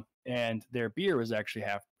 Yep. And their beer was actually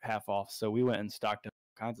half off, so we went and stocked up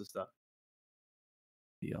all kinds of stuff.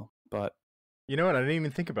 Deal, but you know what? I didn't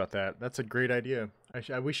even think about that. That's a great idea.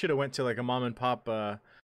 We should have went to like a mom and pop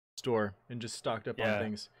store and just stocked up on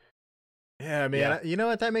things. Yeah, man. Yeah. You know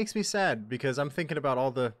what? That makes me sad, because I'm thinking about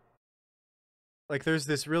all the, like, there's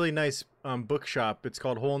this really nice bookshop. It's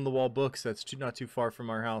called Hole in the Wall Books. That's not too far from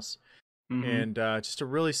our house. Mm-hmm. And just a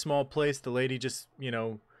really small place. The lady just, you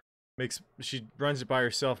know, she runs it by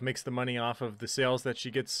herself, makes the money off of the sales that she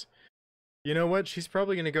gets. You know what? She's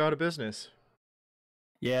probably going to go out of business.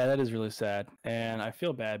 Yeah, that is really sad. And I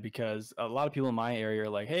feel bad because a lot of people in my area are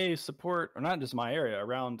like, hey, support, or not just my area,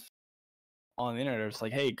 around on the internet are just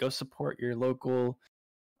like, hey, go support your local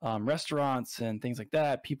restaurants and things like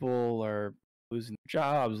that. People are losing their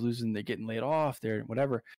jobs, they're getting laid off, they're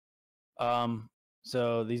whatever.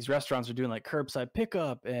 So these restaurants are doing like curbside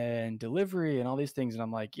pickup and delivery and all these things. And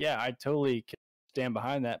I'm like, yeah, I totally can stand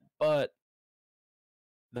behind that. But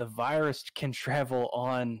the virus can travel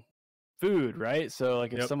on food, right? So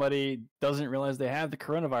like if Yep. somebody doesn't realize they have the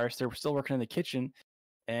coronavirus, they're still working in the kitchen,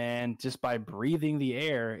 and just by breathing the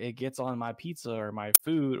air, it gets on my pizza or my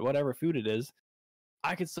food, whatever food it is.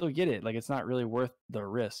 I could still get it. Like it's not really worth the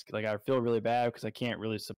risk. Like I feel really bad because I can't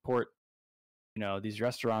really support, these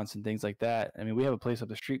restaurants and things like that. I mean, we have a place up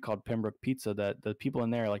the street called Pembroke Pizza that the people in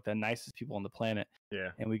there are like the nicest people on the planet. Yeah.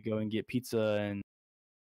 And we go and get pizza and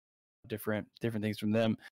different things from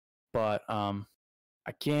them. But I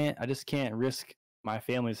just can't risk my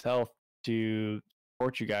family's health to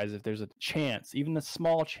support you guys if there's a chance, even a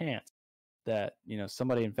small chance that,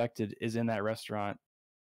 somebody infected is in that restaurant,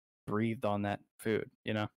 breathed on that food,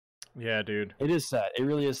 Yeah, dude. It is sad. It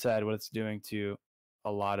really is sad what it's doing to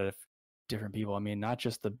a lot of different people. I mean, not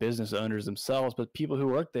just the business owners themselves, but people who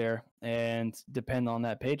work there and depend on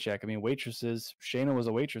that paycheck. I mean, waitresses. Shayna was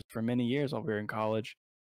a waitress for many years while we were in college.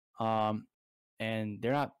 And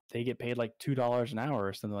they get paid like $2 an hour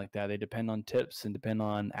or something like that. They depend on tips and depend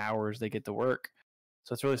on hours they get to work.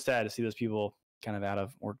 So it's really sad to see those people kind of out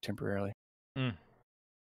of work temporarily.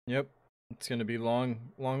 Yep. It's going to be long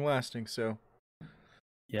lasting. So,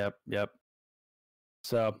 Yep.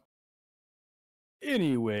 So,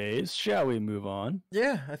 anyways, shall we move on?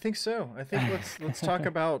 yeah, I think so. I think let's talk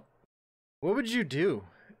about what would you do?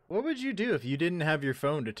 What would you do if you didn't have your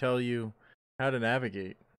phone to tell you how to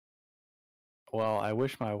navigate? Well, I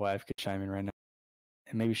wish my wife could chime in right now,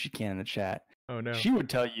 and maybe she can in the chat. Oh no. She would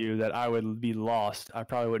tell you that I would be lost. I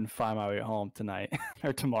probably wouldn't find my way home tonight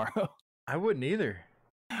or tomorrow. I wouldn't either.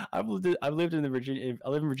 I live in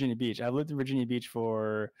Virginia Beach. I've lived in Virginia Beach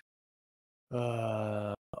for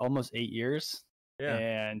almost 8 years. Yeah.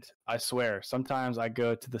 And I swear, sometimes I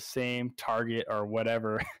go to the same Target or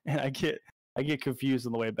whatever, and I get confused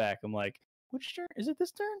on the way back. I'm like, which turn? Is it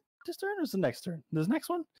this turn? This turn or is the next turn? This next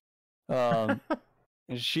one? And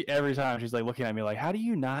every time she's like looking at me like, how do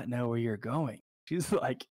you not know where you're going? She's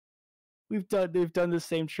like, they've done the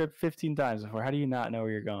same trip 15 times before. How do you not know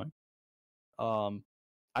where you're going?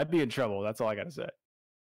 I'd be in trouble. That's all I gotta say.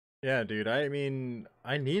 Yeah, dude. I mean,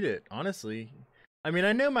 I need it, honestly. I mean,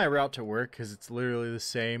 I know my route to work because it's literally the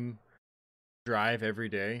same drive every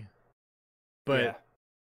day. But, Yeah.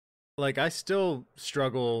 like, I still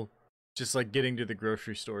struggle just, like, getting to the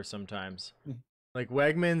grocery store sometimes. Like,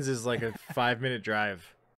 Wegmans is, like, a 5-minute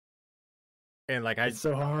drive. And, like, It's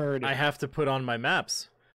so hard. I have to put on my maps.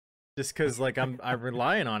 Just because, like, I'm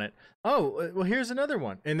relying on it. Oh, well, here's another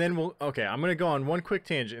one. And then I'm going to go on one quick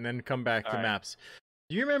tangent and then come back to right. maps.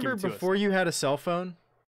 Do you remember Give it to before you had a cell phone,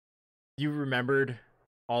 you remembered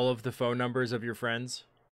all of the phone numbers of your friends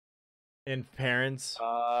and parents?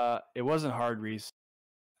 It wasn't hard, Reese.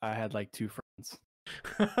 I had like 2 friends.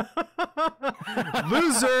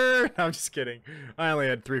 Loser! No, I'm just kidding. I only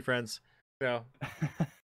had 3 friends. So.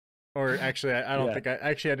 Or actually, I don't think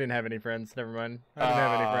I didn't have any friends. Never mind. I didn't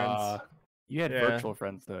have any friends. You had virtual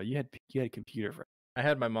friends though. You had computer friends. I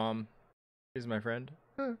had my mom. She's my friend.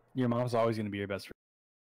 Your mom's always gonna be your best friend.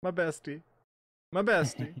 My bestie. My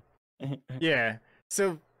bestie. Yeah.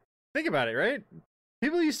 So think about it, right?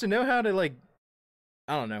 People used to know how to, like,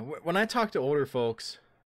 I don't know. When I talk to older folks,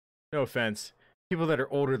 no offense, people that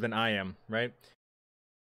are older than I am, right?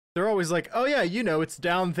 They're always like, oh yeah, it's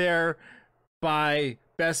down there by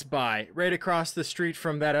Best Buy, right across the street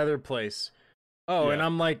from that other place. Oh, yeah. And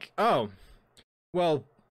I'm like, oh, well,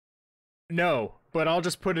 no, but I'll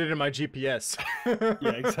just put it in my GPS.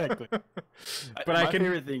 Yeah, exactly. But my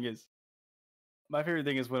favorite thing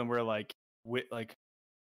is when we're like,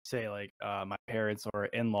 say my parents or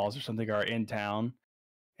in-laws or something are in town,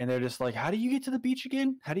 and they're just like, how do you get to the beach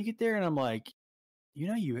again? How do you get there? And I'm like,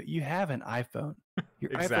 you have an iPhone.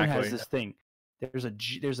 Your iPhone has this thing.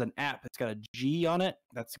 There's an app that's got a G on it.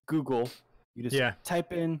 That's Google. You just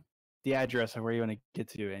type in the address of where you want to get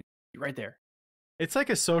to, and you're right there. It's like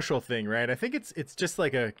a social thing, right? I think it's just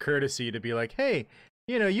like a courtesy to be like, hey,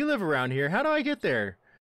 you live around here. How do I get there?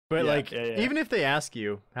 But even if they ask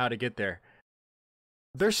you how to get there,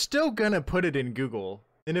 they're still gonna put it in Google,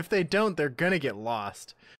 and if they don't, they're gonna get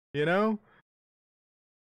lost.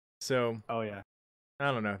 So. Oh yeah.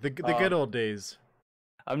 I don't know, the good old days.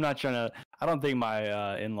 I don't think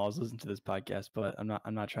my in-laws listen to this podcast, but I'm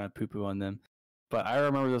not trying to poo-poo on them. But I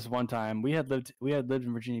remember this one time we had lived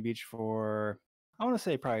in Virginia Beach for, I want to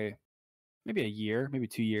say probably maybe a year, maybe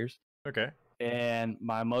 2 years. Okay. And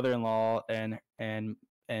my mother-in-law and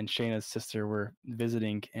Shayna's sister were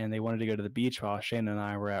visiting, and they wanted to go to the beach while Shayna and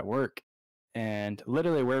I were at work. And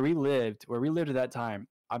literally where we lived at that time,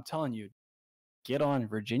 I'm telling you, get on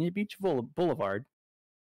Virginia Beach Boulevard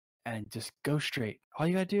and just go straight. All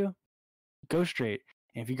you gotta do, go straight.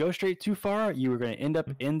 And if you go straight too far, you are going to end up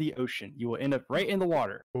in the ocean. You will end up right in the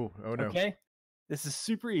water. Oh no. Okay? This is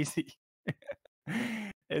super easy.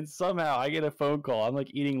 And somehow I get a phone call. I'm like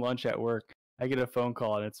eating lunch at work. I get a phone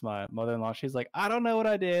call and it's my mother-in-law. She's like, I don't know what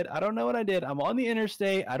I did. I don't know what I did. I'm on the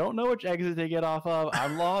interstate. I don't know which exit to get off of.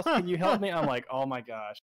 I'm lost. Can you help me? I'm like, oh my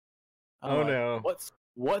gosh. No.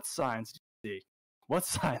 What signs do you see? What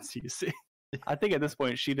signs do you see? I think at this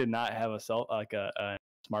point she did not have a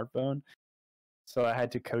smartphone. So I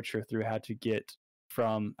had to coach her through how to get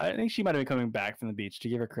from, I think she might have been coming back from the beach, to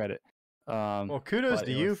give her credit. Well, kudos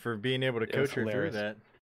to you for being able to coach her through that.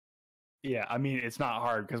 Yeah, I mean, it's not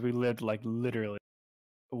hard because we lived like literally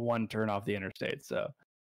one turn off the interstate. So,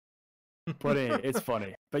 but it's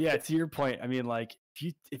funny. But yeah, to your point, I mean, like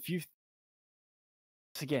if you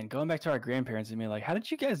again going back to our grandparents, I mean, like, how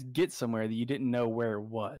did you guys get somewhere that you didn't know where it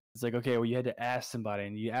was? It's like, okay, well, you had to ask somebody,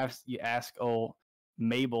 and you ask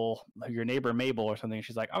Mabel, your neighbor Mabel or something. And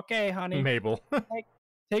she's like, okay, honey, Mabel,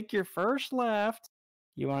 take your first left.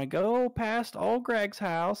 You want to go past old Greg's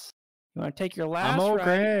house. You want to take your last. I'm old right.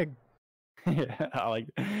 Greg. Yeah, I like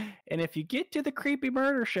that. And if you get to the creepy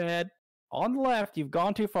murder shed on the left, you've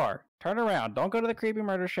gone too far. Turn around. Don't go to the creepy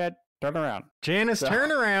murder shed. Turn around. Janice,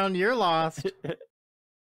 turn around. You're lost.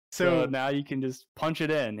 So now you can just punch it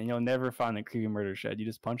in, and you'll never find the creepy murder shed. You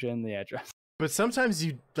just punch in the address. But sometimes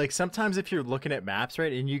sometimes if you're looking at maps,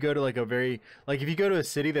 right, and you go to like if you go to a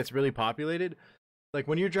city that's really populated, like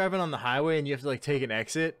when you're driving on the highway and you have to like take an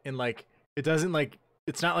exit and like it doesn't like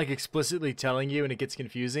it's not like explicitly telling you and it gets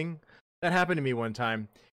confusing. That happened to me one time.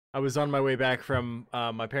 I was on my way back from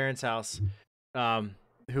my parents' house,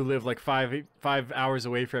 who lived like five hours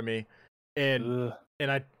away from me, and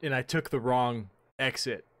I took the wrong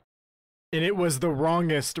exit, and it was the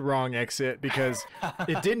wrong exit because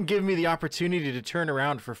it didn't give me the opportunity to turn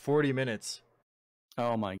around for 40 minutes.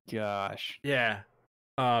 Oh my gosh! Yeah,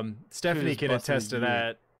 Stephanie can attest to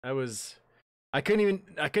that. I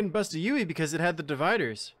couldn't bust a Yui because it had the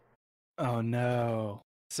dividers. Oh no!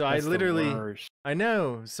 So I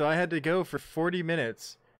know. So I had to go for 40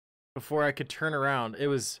 minutes before I could turn around. It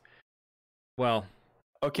was, well.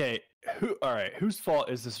 Okay. All right. Whose fault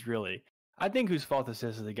is this really? I think whose fault this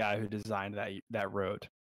is the guy who designed that road.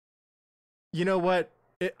 You know what?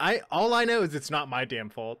 All I know is it's not my damn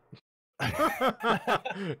fault.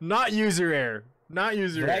 Not user error. Not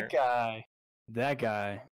user error. That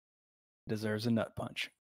guy deserves a nut punch.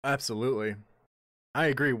 Absolutely. I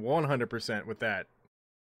agree 100% with that.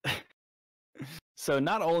 So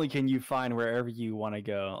not only can you find wherever you want to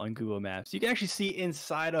go on Google Maps, you can actually see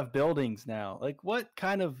inside of buildings now. Like, what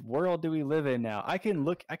kind of world do we live in now? I can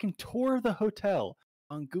tour the hotel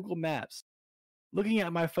on Google Maps. Looking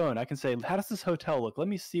at my phone, I can say, how does this hotel look? Let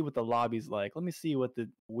me see what the lobby's like. Let me see what the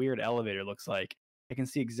weird elevator looks like. I can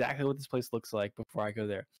see exactly what this place looks like before I go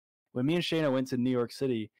there. When me and Shayna went to New York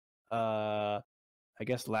City, I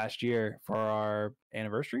guess last year for our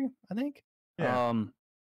anniversary, I think. Yeah.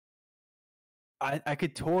 I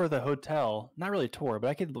could tour the hotel, not really tour, but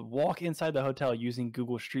I could walk inside the hotel using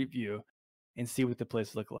Google Street View and see what the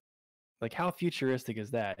place looked like. Like, how futuristic is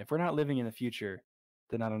that? If we're not living in the future,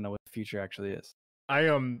 then I don't know what the future actually is. I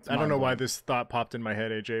don't know why this thought popped in my head,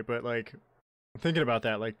 AJ, but like thinking about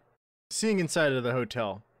that, like seeing inside of the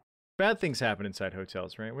hotel, bad things happen inside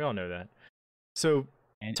hotels, right? We all know that. So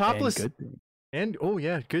topless and good things. And oh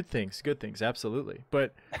yeah, good things, absolutely.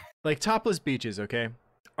 But like topless beaches, okay?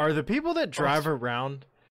 Are the people that drive around?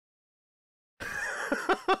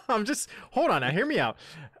 Hold on, now hear me out.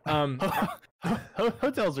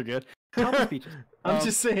 Hotels are good. Topless beaches. I'm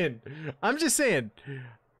just saying.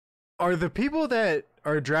 Are the people that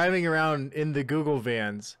are driving around in the Google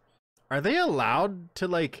vans, are they allowed to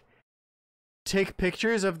like take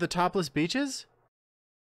pictures of the topless beaches?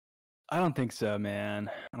 I don't think so,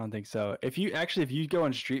 man. I don't think so. If you go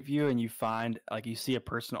on Street View and you find, like, you see a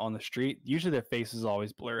person on the street, usually their face is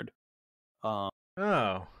always blurred. So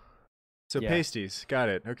yeah. Pasties. Got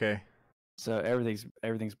it. Okay. So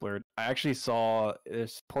everything's blurred. I actually saw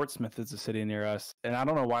this. Portsmouth is a city near us, and I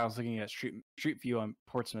don't know why I was looking at Street View on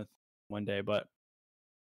Portsmouth one day, but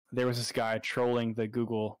there was this guy trolling the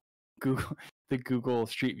Google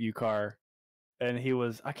Street View car, and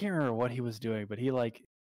I can't remember what he was doing, but he was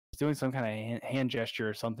doing some kind of hand gesture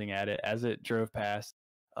or something at it as it drove past.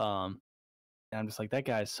 And I'm just like, that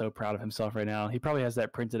guy is so proud of himself right now. He probably has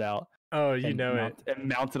that printed out. Oh, you know it. And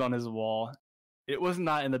mounted on his wall. It was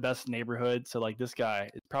not in the best neighborhood, so like this guy,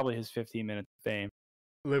 it's probably his 15 minutes of fame.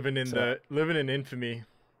 Living in infamy.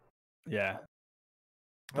 Yeah.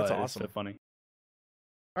 That's awesome. It's so funny.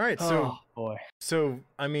 All right, Oh boy. so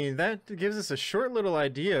I mean that gives us a short little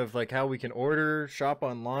idea of like how we can order, shop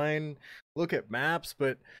online, look at maps,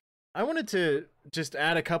 but I wanted to just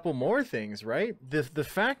add a couple more things, right? The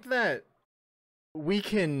fact that we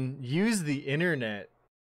can use the internet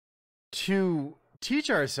to teach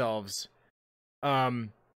ourselves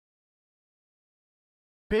um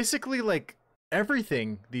basically like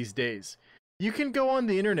everything these days. You can go on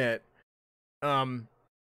the internet um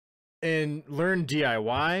and learn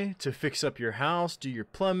DIY to fix up your house, do your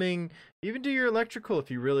plumbing, even do your electrical if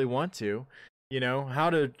you really want to. You know, how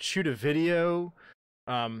to shoot a video,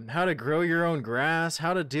 how to grow your own grass,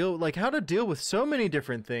 how to deal with so many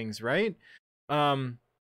different things, right? Um,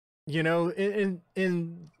 you know, in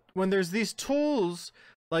when there's these tools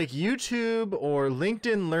like YouTube or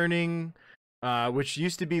LinkedIn Learning, which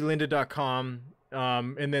used to be lynda.com,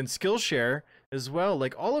 and then Skillshare as well,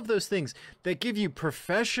 like all of those things that give you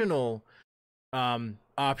professional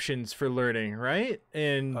options for learning, right?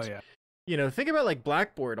 And Oh yeah. you know, think about like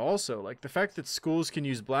Blackboard also, like the fact that schools can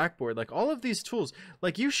use Blackboard, like all of these tools,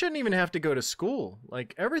 like you shouldn't even have to go to school.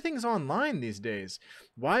 Like everything's online these days.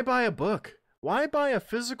 Why buy a book? Why buy a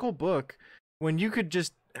physical book when you could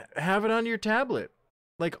just have it on your tablet?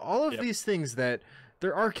 Like all of Yep. these things that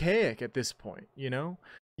they're archaic at this point, you know?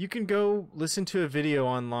 You can go listen to a video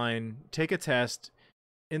online, take a test,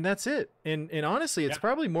 and that's it. And honestly, it's Yeah.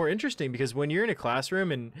 probably more interesting because when you're in a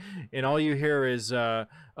classroom and all you hear is oh,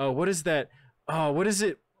 what is that? Oh, what is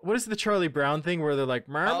it? What is the Charlie Brown thing where they're like,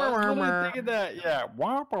 I was literally thinking that. Yeah.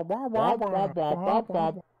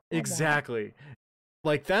 exactly.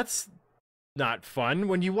 Like that's not fun.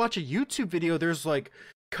 When you watch a YouTube video, there's like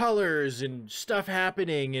colors and stuff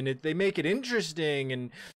happening, and they make it interesting,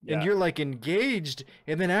 and Yeah. you're like engaged.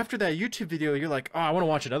 And then after that YouTube video, you're like, oh, I want to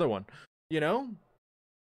watch another one. You know,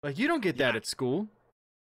 like you don't get that Yeah. at school.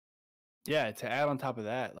 Yeah, to add on top of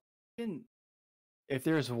that, like, if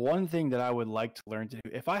there's one thing that I would like to learn to do,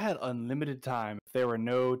 if I had unlimited time, if there were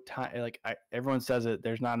no time, like everyone says it,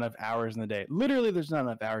 there's not enough hours in the day. Literally, there's not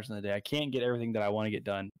enough hours in the day. I can't get everything that I want to get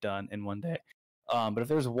done in one day. But if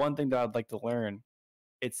there's one thing that I'd like to learn,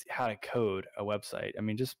 it's how to code a website. I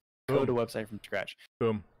mean, just code a Boom. website from scratch.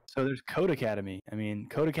 Boom. So there's Code Academy. I mean,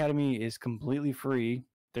 Code Academy is completely free.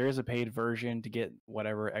 There is a paid version to get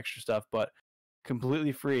whatever extra stuff, but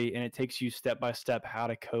completely free, and it takes you step by step how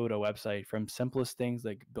to code a website, from simplest things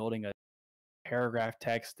like building a paragraph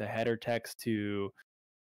text to header text to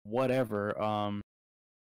whatever.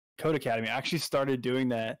 Code Academy, I actually started doing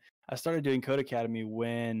that. I started doing Code Academy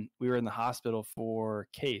when we were in the hospital for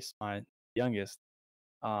Case, my youngest.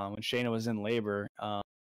 When Shayna was in labor,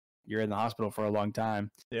 you're in the hospital for a long time.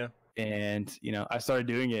 Yeah. And, you know, I started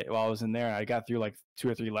doing it while I was in there. And I got through like 2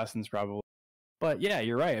 or 3 lessons probably. But yeah,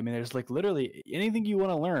 you're right. I mean, there's like literally anything you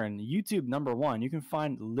want to learn. YouTube, number one, you can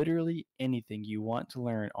find literally anything you want to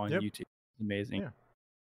learn on Yep. YouTube. It's amazing. Yeah.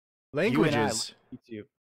 You and I Languages. look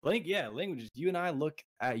at YouTube. Languages. You and I look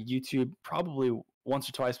at YouTube probably once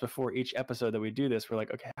or twice before each episode that we do this. We're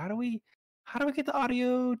like, okay, how do we get the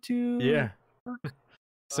audio to Yeah. work?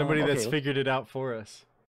 Somebody okay, that's figured it out for us.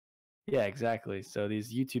 Yeah, exactly. So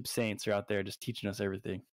these YouTube saints are out there just teaching us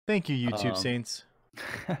everything. Thank you, YouTube Um, Saints.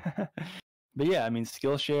 But yeah, I mean,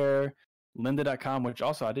 Skillshare, lynda.com, which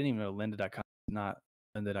also I didn't even know lynda.com is not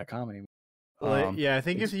lynda.com anymore. Well, yeah, I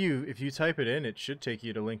think it's- if you type it in, it should take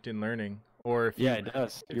you to LinkedIn Learning. Or if you, Yeah, it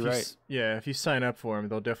does. if You're you right. yeah, if you sign up for them,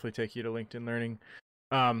 they'll definitely take you to LinkedIn Learning.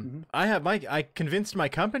 Mhm. I convinced my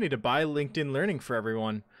company to buy LinkedIn Learning for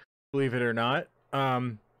everyone, believe it or not.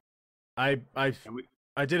 I And we-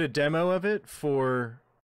 did a demo of it for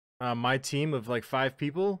my team of like 5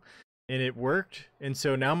 people, and it worked. And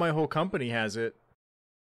so now my whole company has it,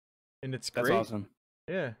 and it's That's great. awesome.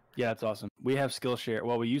 Yeah. Yeah, that's awesome. We have Skillshare.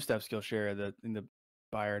 Well, we used to have Skillshare in the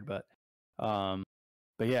Bayard, but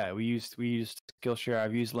yeah, we used Skillshare.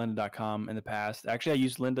 I've used lynda.com in the past. Actually, I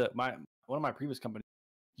used Lynda. One of my previous companies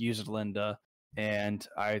used Lynda, and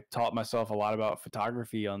I taught myself a lot about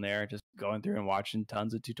photography on there, just going through and watching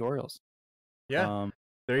tons of tutorials. Yeah.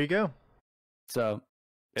 There you go. So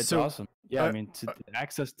it's So, awesome. Yeah, I uh, mean,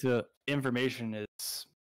 access to information is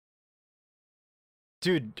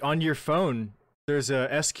Dude, on your phone, there's a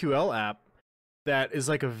SQL app that is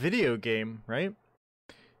like a video game, right?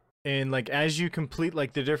 And like as you complete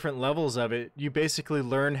like the different levels of it, you basically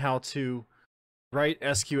learn how to write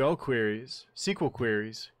SQL queries, SQL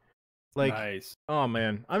queries. Like, nice. oh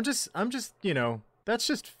man, I'm just, you know, that's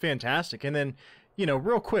just fantastic. And then, you know,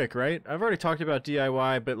 real quick, right? I've already talked about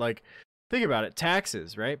DIY, but like, think about it,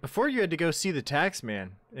 taxes, right? Before you had to go see the tax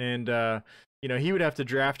man, and you know, he would have to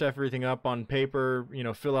draft everything up on paper, you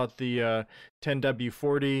know, fill out the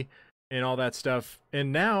 10W40. and all that stuff.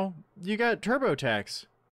 And now you got TurboTax.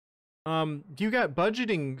 You got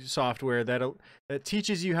budgeting software that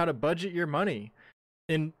teaches you how to budget your money.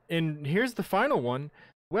 And here's the final one,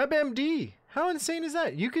 WebMD. How insane is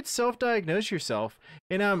that? You could self-diagnose yourself,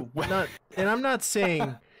 and I'm not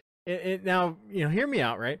saying it now, hear me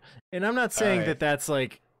out, right? And I'm not saying that that's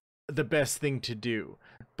like the best thing to do.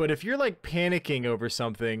 But if you're like panicking over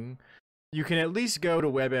something, you can at least go to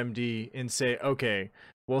WebMD and say, okay,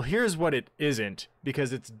 well, here's what it isn't,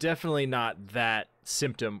 because it's definitely not that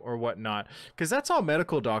symptom or whatnot. Because that's all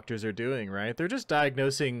medical doctors are doing, right? They're just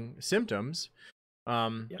diagnosing symptoms.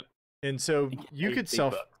 Yep. And so you could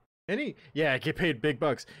get paid big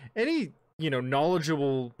bucks. Any,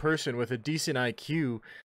 knowledgeable person with a decent IQ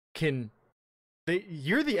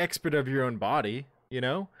you're the expert of your own body,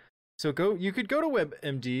 So you could go to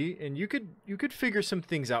WebMD and you could figure some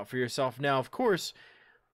things out for yourself. Now, of course,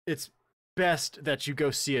 it's best that you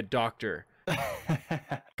go see a doctor.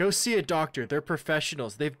 Go see a doctor. They're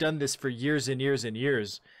professionals. They've done this for years and years and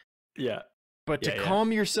years. Yeah. But to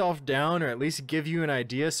calm yourself down, or at least give you an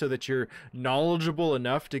idea so that you're knowledgeable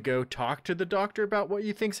enough to go talk to the doctor about what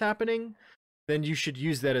you think's happening, then you should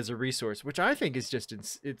use that as a resource, which I think is just,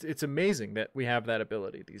 it's amazing that we have that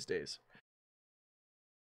ability these days.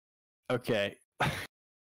 Okay.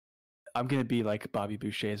 I'm going to be like Bobby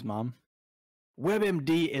Boucher's mom.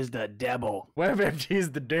 WebMD is the devil. WebMD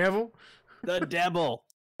is the devil? The devil.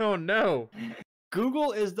 Oh, no.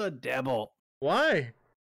 Google is the devil. Why?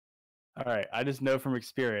 All right. I just know from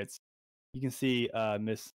experience. You can see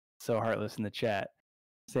Miss So Heartless in the chat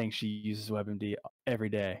saying she uses WebMD every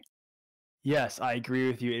day. Yes, I agree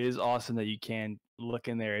with you. It is awesome that you can look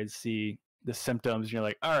in there and see the symptoms. And you're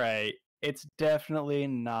like, all right, it's definitely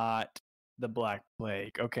not the Black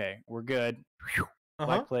Plague. Okay, we're good.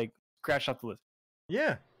 Black Plague, scratch off the list.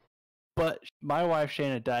 Yeah. But my wife,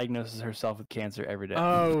 Shana, diagnoses herself with cancer every day.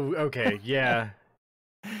 Oh, okay. Yeah.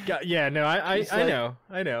 Yeah, no, I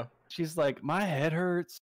know. She's like, my head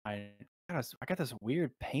hurts. I got this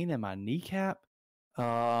weird pain in my kneecap.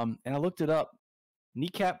 And I looked it up.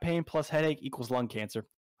 Kneecap pain plus headache equals lung cancer.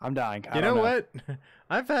 I'm dying. You know what?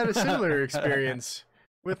 I've had a similar experience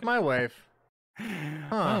with my wife.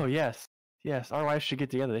 Oh, yes. Yes, our wives should get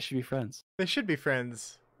together. They should be friends. They should be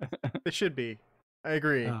friends. They should be. I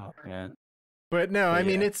agree. Oh, man. But no, I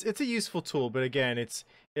mean, it's a useful tool, but again,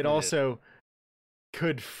 it also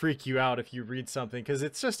could freak you out if you read something, because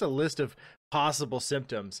it's just a list of possible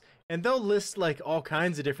symptoms, and they'll list like all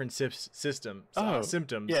kinds of different symptoms.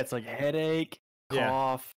 Yeah, it's like headache,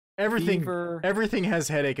 cough, fever. Everything has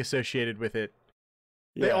headache associated with it.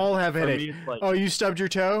 Yeah. They all have headache. Oh, you stubbed your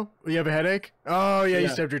toe? You have a headache? Oh yeah, you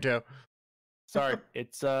stubbed your toe. Sorry,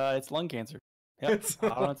 it's lung cancer. Yep. It's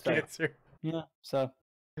lung cancer. Yeah, so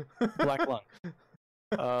black lung.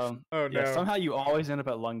 Oh no! Yeah, somehow you always end up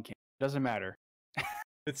at lung cancer. Doesn't matter.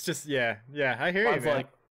 It's just I hear you, man. Like,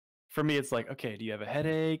 for me, it's like, okay, do you have a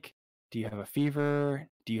headache? Do you have a fever?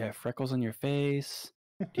 Do you have freckles on your face?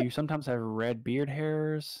 Do you sometimes have red beard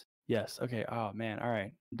hairs? Yes. Okay. Oh man. All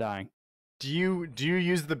right. I'm dying. Do you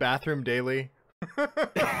use the bathroom daily?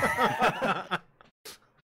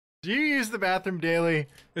 Do you use the bathroom daily?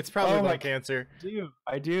 It's probably lung cancer.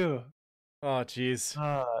 I do. Oh jeez.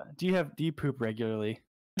 Do you poop regularly?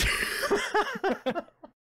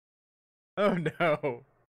 Oh no.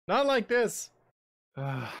 Not like this.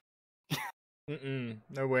 No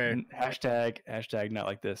way. Hashtag not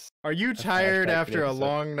like this. Are you tired after a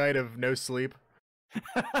long night of no sleep?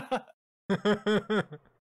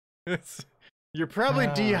 You're probably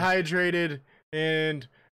dehydrated and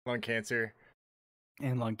lung cancer.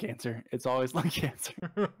 And lung cancer. It's always lung cancer.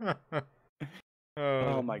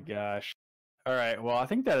 Oh my gosh. All right. Well, I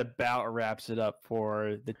think that about wraps it up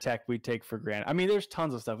for the tech we take for granted. I mean, there's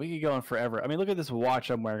tons of stuff. We could go on forever. I mean, look at this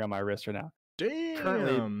watch I'm wearing on my wrist right now. Damn.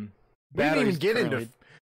 Currently, we didn't even get into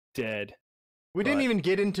dead. We didn't even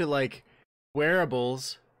get into like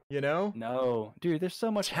wearables, you know? No. Dude, there's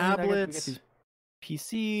so much tablets. We got these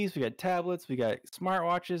PCs, we got tablets, we got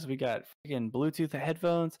smartwatches, we got freaking Bluetooth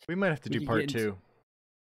headphones. We might have to do part 2.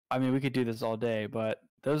 I mean, we could do this all day, but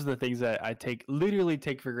those are the things that I literally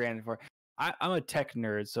take for granted. I'm a tech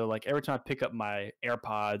nerd, so like every time I pick up my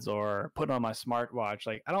AirPods or put on my smartwatch,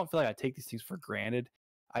 like I don't feel like I take these things for granted.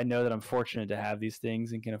 I know that I'm fortunate to have these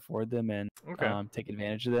things and can afford them and take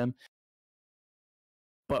advantage of them.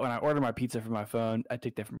 But when I order my pizza from my phone, I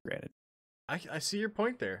take that for granted. I see your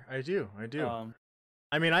point there. I do.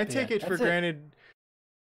 I mean, I take it for granted,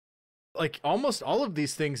 like almost all of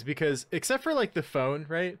these things, because except for like the phone,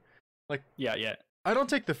 right? Like I don't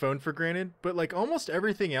take the phone for granted, but like almost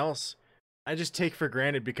everything else I just take for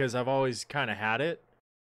granted because I've always kind of had it.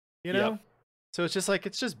 you Yep. know? So it's just like,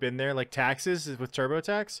 it's just been there, like taxes with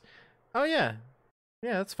TurboTax. Oh yeah.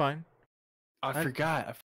 Yeah, that's fine. I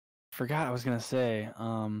forgot I was gonna say,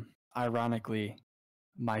 ironically,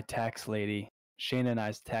 my tax lady, Shayna and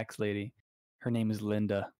I's tax lady, her name is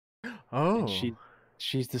Linda, and Oh,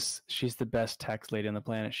 she's the best tax lady on the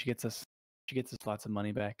planet. She gets us lots of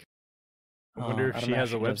money back. I wonder if I don't she know how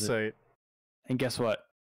has a she does it. website. And guess what?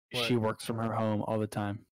 What? She works from her home all the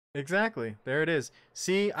time. Exactly. There it is.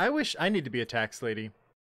 See, I wish I need to be a tax lady.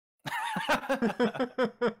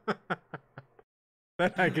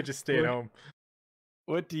 Then I could just stay at home.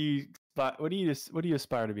 What do you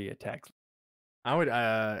aspire to be a tax? I would,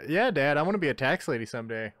 yeah, Dad, I want to be a tax lady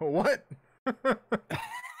someday. What?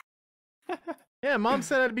 Yeah, Mom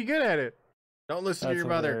said I'd be good at it. Don't listen to your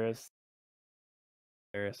mother.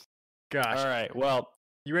 Hilarious. Gosh. All right. Well,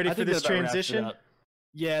 You ready I for think this that about wraps it transition? up.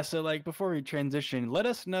 Yeah. So, like, before we transition, let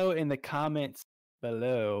us know in the comments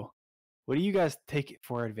below. What do you guys take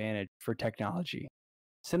for advantage for technology?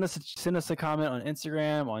 Send us a comment on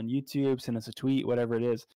Instagram, on YouTube. Send us a tweet, whatever it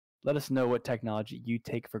is. Let us know what technology you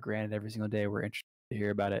take for granted every single day. We're interested to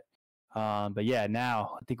hear about it. But yeah,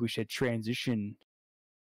 now I think we should transition.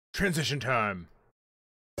 Transition time.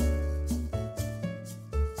 Hear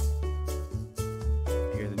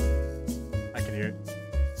the I can hear it.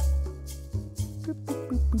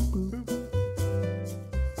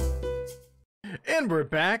 And we're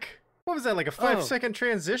back. What was that, like a 5-second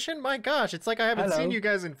transition? My gosh, it's like I haven't seen Hello. you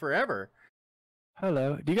guys in forever.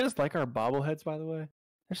 Hello. Do you guys like our bobbleheads? By the way,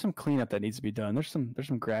 there's some cleanup that needs to be done. There's some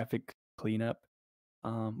graphic cleanup.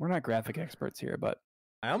 We're not graphic experts here, but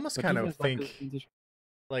I almost do you kind of guys like this think, transition?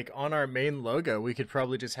 like, on our main logo, we could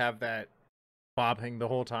probably just have that bobbing the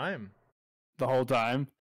whole time. The whole time.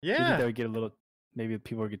 Do you think that Yeah, would get a little? Maybe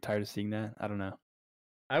people would get tired of seeing that. I don't know.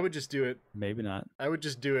 I would just do it. Maybe not. I would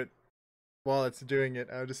just do it while it's doing it.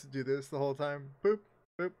 I would just do this the whole time. Boop,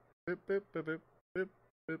 boop, boop, boop, boop, boop, boop,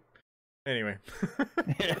 boop. Anyway.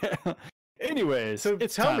 Anyways, So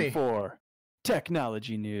it's tell time me. for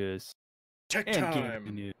technology news Tech and gaming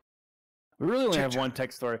time. news. We really only Tech have one time.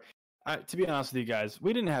 tech story. To be honest with you guys,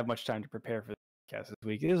 we didn't have much time to prepare for the podcast this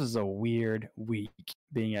week. This was a weird week,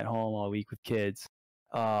 being at home all week with kids.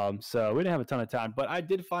 So we didn't have a ton of time, but I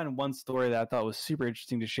did find one story that I thought was super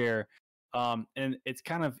interesting to share. And it's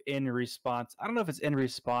kind of in response. I don't know if it's in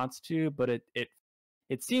response to, but it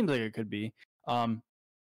seems like it could be.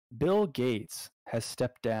 Bill Gates has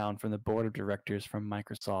stepped down from the board of directors from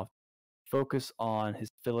Microsoft, focus on his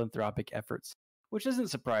philanthropic efforts, which isn't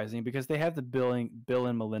surprising because they have the Bill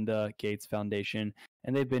and Melinda Gates Foundation,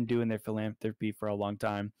 and they've been doing their philanthropy for a long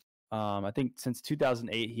time. I think since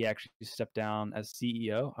 2008, he actually stepped down as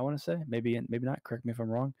CEO. I want to say maybe not. Correct me if I'm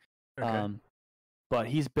wrong. Okay. But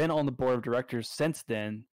he's been on the board of directors since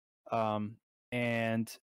then, and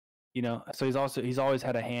so he's always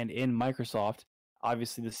had a hand in Microsoft.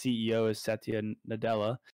 Obviously, the CEO is Satya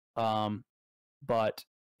Nadella, but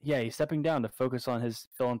yeah, he's stepping down to focus on his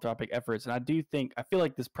philanthropic efforts. And I feel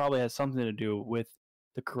like this probably has something to do with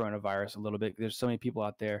the coronavirus a little bit. There's so many people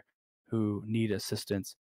out there who need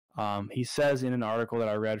assistance. He says in an article that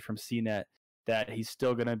I read from CNET that he's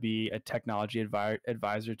still going to be a technology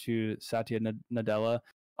advisor to Satya Nadella.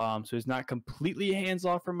 So he's not completely hands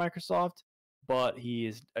off from Microsoft, but he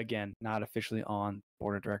is, again, not officially on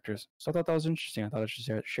board of directors. So I thought that was interesting. I thought I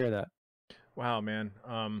should share that. Wow, man.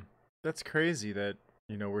 That's crazy that,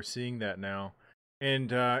 we're seeing that now.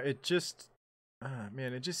 And it just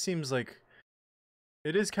man, it just seems like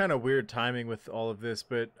it is kind of weird timing with all of this,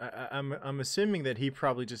 but I'm assuming that he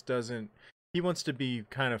probably just he wants to be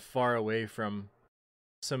kind of far away from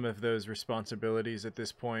some of those responsibilities at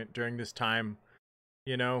this point during this time,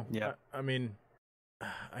 Yeah. I mean,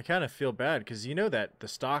 I kind of feel bad because that the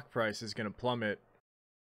stock price is going to plummet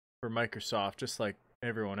for Microsoft just like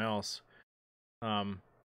everyone else. I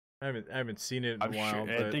haven't seen it in a while.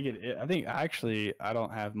 Sure. But I think actually I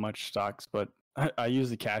don't have much stocks, but I use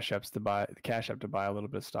the Cash App to buy a little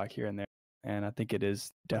bit of stock here and there, and I think it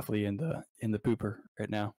is definitely in the pooper right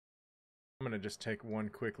now. I'm gonna just take one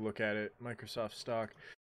quick look at it, Microsoft stock,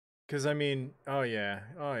 because I mean, oh yeah,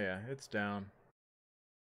 it's down.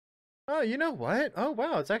 Oh, you know what? Oh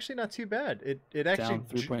wow, it's actually not too bad. It actually Down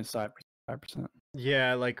 3.5%.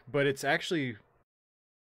 Yeah, but it's actually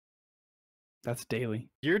That's daily.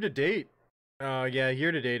 year to date. Yeah,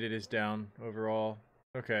 year to date it is down overall.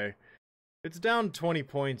 Okay, it's down 20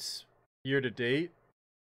 points year to date,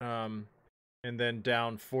 and then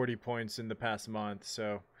down 40 points in the past month.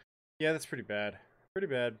 So, yeah, that's pretty bad. Pretty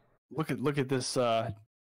bad. Look at this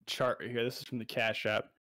chart right here. This is from the Cash App.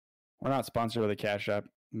 We're not sponsored by the Cash App.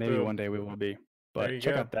 Maybe Boom. one day we will be. There But you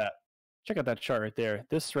check go. out that. check out that chart right there.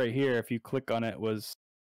 This right here, if you click on it, was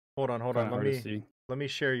Hold on. kind of hard to see. Let me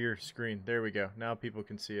share your screen. There we go. Now people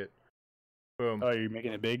can see it. Boom. Oh, you're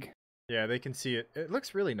making it big? Yeah, they can see it. It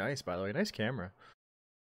looks really nice, by the way. Nice camera.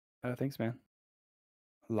 Thanks, man.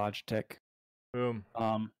 Logitech. Boom.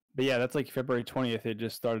 But yeah, that's like February 20th. It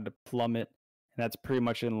just started to plummet, and that's pretty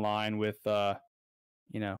much in line with,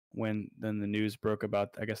 when then the news broke about,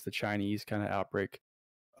 I guess, the Chinese kind of outbreak.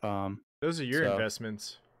 Those are your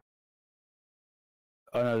investments.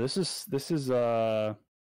 Oh no, this is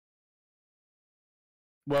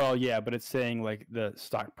well, yeah, but it's saying like the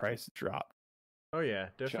stock price dropped. Oh yeah,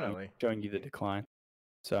 definitely. Showing you the decline.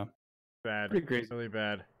 So bad. Pretty crazy. Really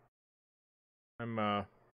bad. I'm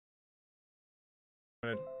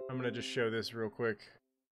gonna just show this real quick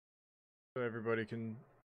so everybody can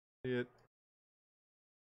see it.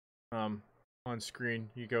 On screen,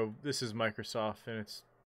 you go. This is Microsoft, and it's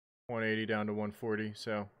 180 down to 140,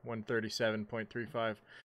 so 137.35.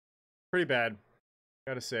 Pretty bad,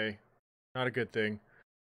 gotta say. Not a good thing,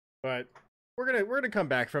 but we're gonna come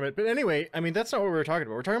back from it. But anyway, I mean, that's not what we were talking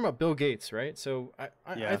about. We're talking about Bill Gates, right? So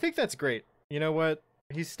I think that's great. You know what?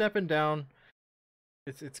 He's stepping down.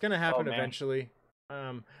 It's gonna happen eventually.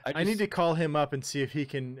 I need to call him up and see if he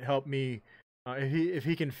can help me. If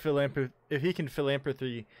he can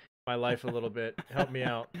philanthropy my life a little bit, help me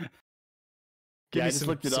out. I just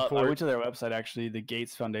looked it up. I went to their website, actually, the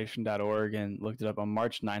gatesfoundation.org, and looked it up. On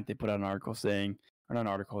March 9th, they put out an article saying, or not an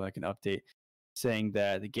article, like an update, saying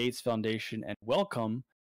that the Gates Foundation and Wellcome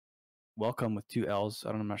with 2 L's,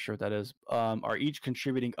 I'm not sure what that is, are each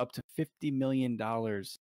contributing up to $50 million.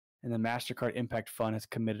 And the MasterCard Impact Fund has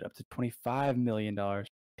committed up to $25 million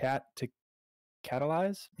to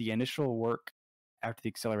catalyze the initial work after the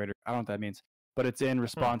accelerator. I don't know what that means, but it's in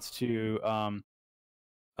response to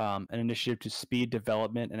an initiative to speed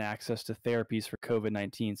development and access to therapies for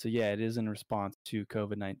COVID-19. So yeah, it is in response to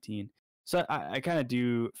COVID-19. So I kind of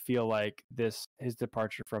do feel like his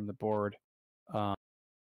departure from the board, that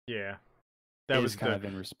was kind of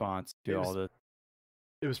in response to all the.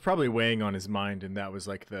 It was probably weighing on his mind, and that was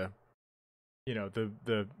like the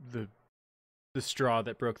straw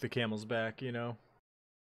that broke the camel's back.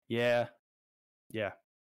 Yeah.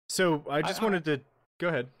 So I just wanted to go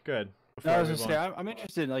ahead. No, I was gonna say I'm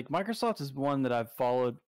interested. Like Microsoft is one that I've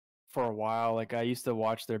followed for a while. Like I used to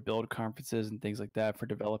watch their build conferences and things like that for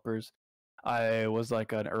developers. I was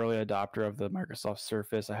like an early adopter of the Microsoft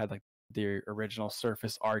Surface. I had like the original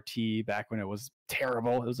Surface RT back when it was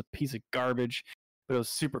terrible. It was a piece of garbage, but it was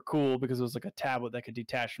super cool because it was like a tablet that could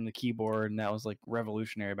detach from the keyboard, and that was like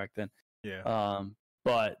revolutionary back then. Yeah.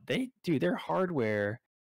 But their hardware,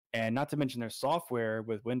 and not to mention their software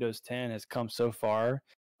with Windows 10 has come so far.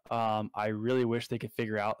 I really wish they could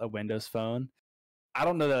figure out a Windows Phone. I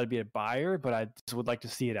don't know that I'd be a buyer, but I just would like to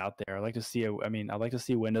see it out there. I'd like to see I'd like to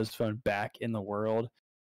see Windows Phone back in the world,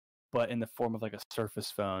 but in the form of like a Surface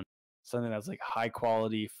Phone, something that's like high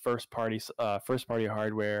quality, first party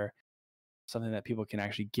hardware, something that people can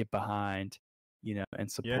actually get behind, and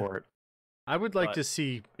support. I would like to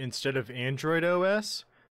see, instead of Android OS,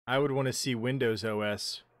 I would want to see Windows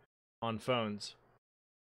OS on phones.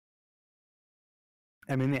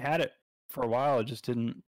 I mean, they had it for a while. It just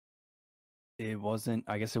didn't. It wasn't.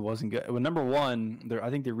 I guess it wasn't good. Well, number one, I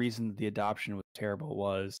think the reason the adoption was terrible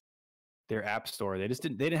was their app store. They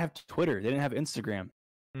didn't have Twitter. They didn't have Instagram.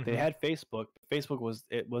 Mm-hmm. They had Facebook. Facebook was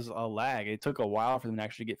a lag. It took a while for them to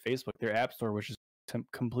actually get Facebook. Their app store was just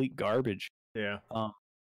complete garbage. Yeah.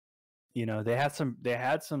 They had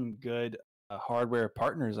some good hardware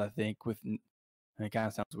partners. I think and it kind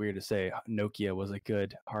of sounds weird to say Nokia was a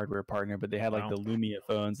good hardware partner, but they had like the Lumia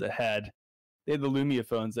phones that had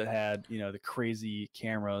the crazy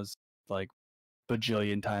cameras, like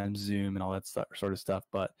bajillion times zoom and all that sort of stuff.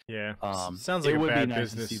 But yeah, sounds like it a would bad be nice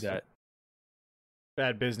business. To see that.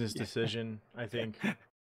 Bad business decision, I think.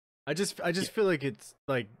 I just feel like it's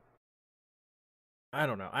like, I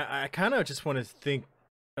don't know. I kind of just want to think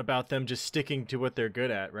about them just sticking to what they're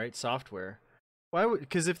good at, right? Software. Why would?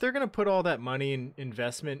 Because if they're gonna put all that money and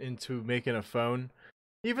investment into making a phone,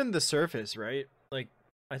 even the Surface, right? Like,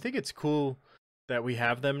 I think it's cool that we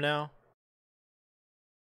have them now,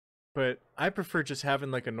 but I prefer just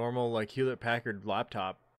having like a normal like Hewlett Packard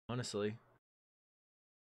laptop, honestly.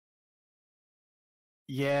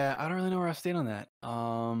 Yeah, I don't really know where I stand on that.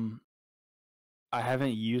 I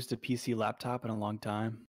haven't used a PC laptop in a long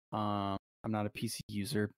time. I'm not a PC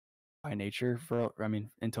user by nature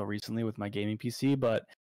until recently with my gaming PC, but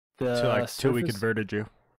till we converted you.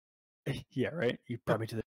 Yeah, right. You brought me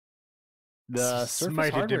to the Surface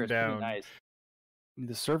hardware is pretty nice.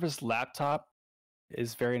 The Surface laptop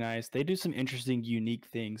is very nice. They do some interesting, unique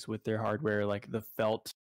things with their hardware, like the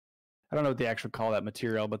felt. I don't know what they actually call that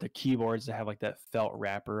material, but the keyboards that have like that felt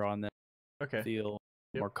wrapper on them Okay. feel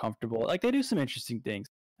Yep. more comfortable. Like they do some interesting things,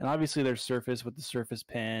 and obviously their Surface with the Surface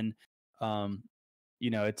Pen,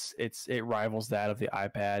 it rivals that of the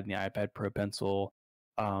iPad and the iPad Pro Pencil.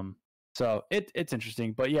 So it's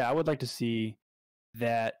interesting, but yeah, I would like to see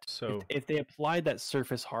that So if they applied that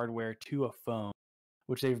Surface hardware to a phone,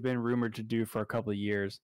 which they've been rumored to do for a couple of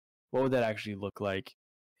years, what would that actually look like?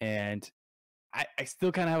 And I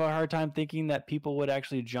still kind of have a hard time thinking that people would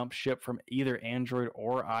actually jump ship from either Android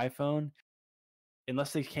or iPhone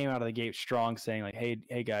unless they came out of the gate strong saying like,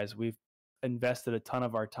 hey guys, we've invested a ton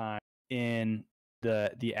of our time in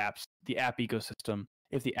the app ecosystem.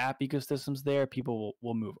 If the app ecosystem's there, people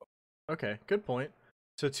will move. okay, good point.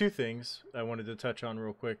 So two things I wanted to touch on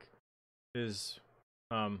real quick is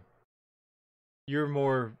you're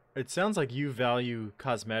more, it sounds like you value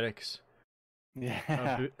cosmetics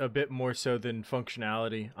Yeah. a bit more so than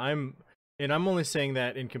functionality. I'm only saying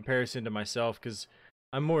that in comparison to myself because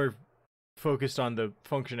I'm more focused on the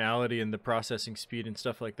functionality and the processing speed and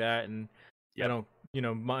stuff like that, and I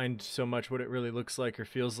don't mind so much what it really looks like or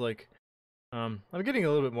feels like. I'm getting a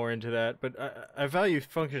little bit more into that, but I value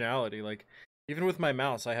functionality. Like even with my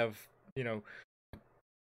mouse, I have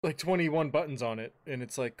like 21 buttons on it, and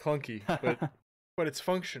it's like clunky, but it's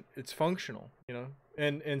functional,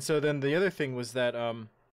 And so then the other thing was that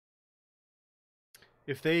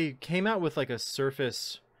if they came out with like a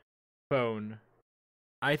Surface phone,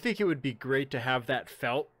 I think it would be great to have that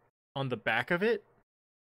felt on the back of it.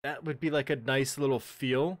 That would be like a nice little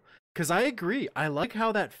feel. Because I agree, I like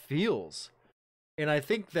how that feels. And I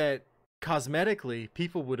think that cosmetically,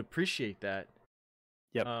 people would appreciate that.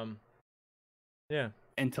 Yep. Yeah.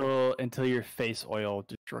 Until your face oil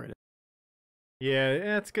destroyed it. Yeah,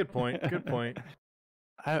 that's a good point. Good point.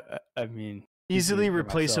 I mean, easily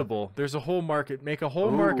replaceable. There's a whole market. Make a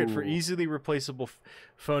whole market for easily replaceable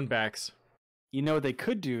phone backs. You know what they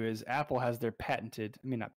could do is Apple has their patented, I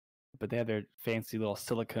mean not, but they have their fancy little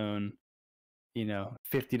silicone, $50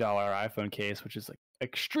 iPhone case, which is like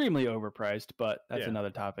extremely overpriced, but that's another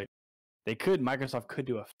topic. Microsoft could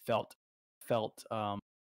do a felt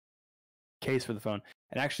case for the phone.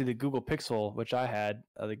 And actually the Google Pixel, which I had,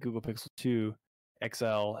 the Google Pixel 2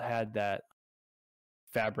 XL had that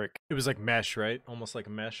fabric. It was like mesh, right? Almost like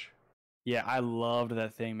a mesh. Yeah, I loved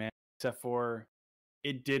that thing, man. Except for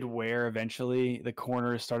it did wear eventually. The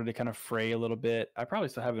corners started to kind of fray a little bit. I probably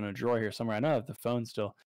still have it in a drawer here somewhere. I know I have the phone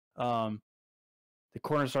still. The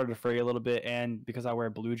corners started to fray a little bit, and because I wear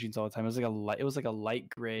blue jeans all the time, it was like a light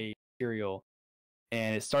gray material,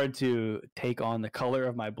 and it started to take on the color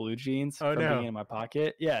of my blue jeans from being in my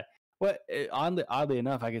pocket. Yeah. Oddly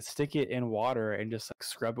enough, I could stick it in water and just like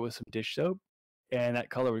scrub it with some dish soap, and that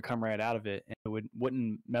color would come right out of it, and it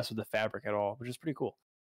wouldn't mess with the fabric at all, which is pretty cool.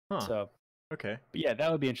 Huh. So okay. But yeah,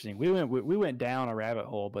 that would be interesting. We went down a rabbit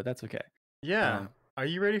hole, but that's okay. Yeah. Are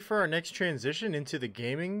you ready for our next transition into the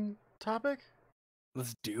gaming topic?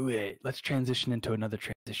 Let's do it. Let's transition into another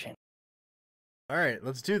transition. All right,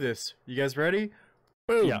 let's do this. You guys ready?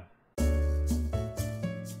 Boom. Yeah.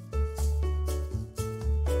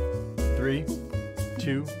 3,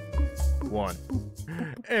 2, 1.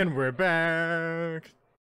 And we're back.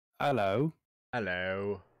 Hello.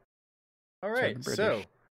 All right, so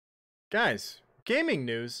guys, gaming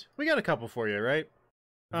news. We got a couple for you, right?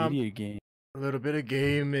 Video game. A little bit of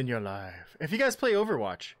game in your life. If you guys play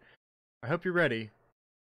Overwatch, I hope you're ready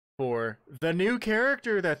for the new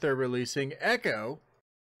character that they're releasing, Echo.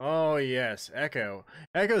 Oh yes, Echo.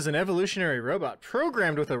 Echo's an evolutionary robot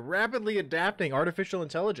programmed with a rapidly adapting artificial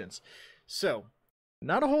intelligence. So,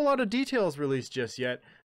 not a whole lot of details released just yet,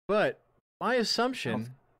 but my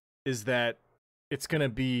assumption is that it's going to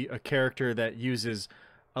be a character that uses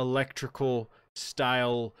electrical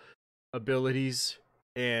style abilities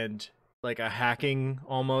and like a hacking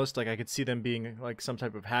almost. Like I could see them being like some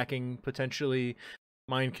type of hacking potentially,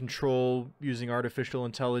 mind control using artificial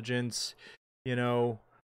intelligence, there's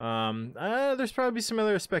probably some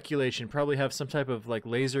other speculation. Probably have some type of like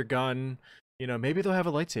laser gun, maybe they'll have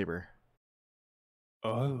a lightsaber.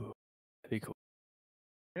 Oh, that'd be cool.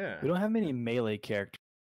 Yeah. We don't have many melee characters.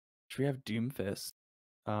 We have Doomfist.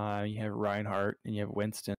 You have Reinhardt and you have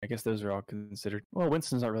Winston. I guess those are all considered. Well,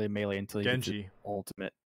 Winston's not really melee until he gets his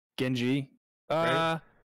ultimate. Genji. Right.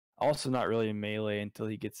 Also not really melee until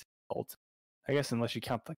he gets his ultimate. I guess unless you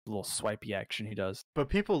count like the little swipey action he does. But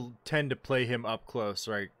people tend to play him up close,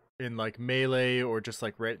 right? In like melee or just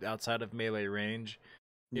like right outside of melee range.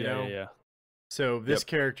 You know? Yeah. So this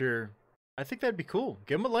character, I think that'd be cool.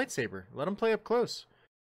 Give him a lightsaber. Let him play up close.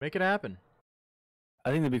 Make it happen. I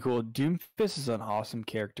think that'd be cool. Doomfist is an awesome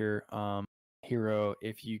character, hero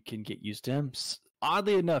if you can get used to him.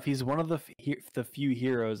 Oddly enough, he's one of the few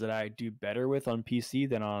heroes that I do better with on PC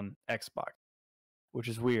than on Xbox, which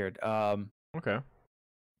is weird. Okay.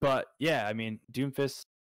 But yeah, I mean, Doomfist,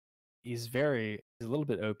 he's a little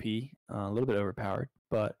bit OP, a little bit overpowered,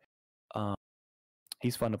 but um,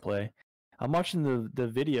 he's fun to play. I'm watching the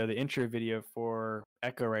video, the intro video for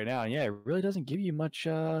Echo right now, and yeah, it really doesn't give you much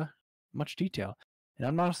detail. And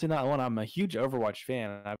I'm honestly not one. I'm a huge Overwatch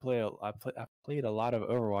fan. I played a lot of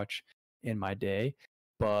Overwatch in my day,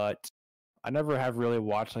 but I never have really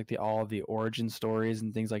watched like all of the origin stories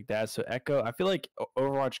and things like that. So Echo, I feel like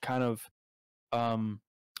Overwatch kind of,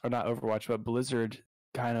 or not Overwatch, but Blizzard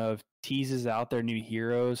kind of teases out their new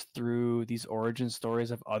heroes through these origin stories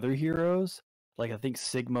of other heroes. Like I think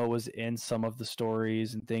Sigma was in some of the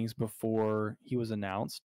stories and things before he was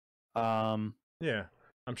announced. Yeah,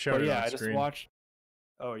 I'm showing but it yeah, on I just screen. watched.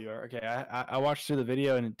 Oh, you are okay. I watched through the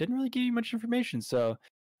video and it didn't really give you much information. So,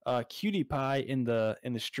 Cutie Pie in the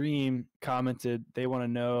stream commented they want to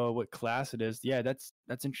know what class it is. Yeah, that's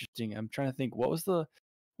interesting. I'm trying to think what was the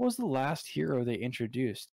last hero they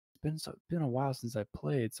introduced. It's been a while since I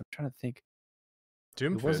played, so I'm trying to think.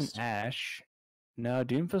 It wasn't Doomfist. Ash. No,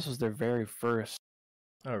 Doomfist was their very first.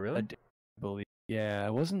 Oh, really? I believe. Yeah,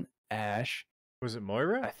 it wasn't Ash. Was it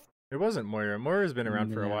Moira? It wasn't Moira. Moira's been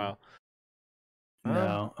around for a No. while.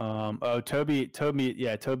 No. Oh, Toby.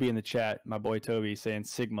 Yeah, Toby in the chat. My boy Toby saying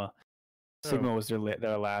Sigma. Sigma was their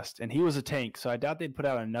last, and he was a tank. So I doubt they'd put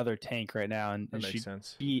out another tank right now. And that makes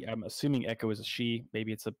sense. I'm assuming Echo is a she.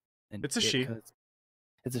 Maybe it's It's a she.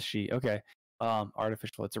 It's a she. Okay.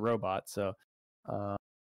 Artificial. It's a robot. So.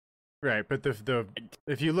 Right, but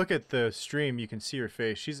if you look at the stream, you can see her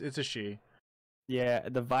face. It's a she. Yeah,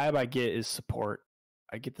 the vibe I get is support.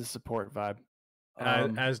 I get the support vibe.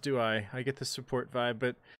 As do I. I get the support vibe,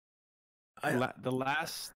 but I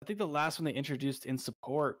think the last one they introduced in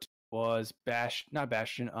support was not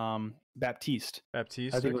Bastion, Baptiste.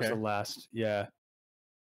 Baptiste. I think okay. it was the last. Yeah.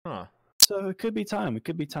 Huh. So it could be time. It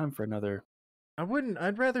could be time for another.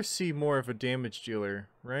 I'd rather see more of a damage dealer,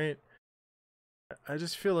 right? I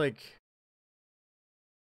just feel like,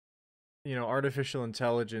 artificial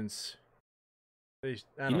intelligence. I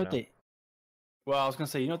don't know. Well, I was gonna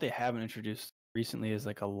say, what they haven't introduced recently is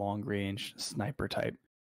like a long range sniper type.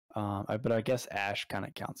 But I guess Ash kind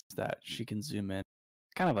of counts as that. She can zoom in,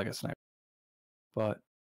 kind of like a sniper. But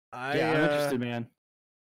I'm interested, man.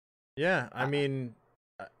 Yeah, I mean,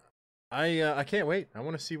 I can't wait. I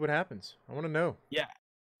want to see what happens. I want to know. Yeah,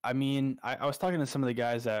 I mean, I was talking to some of the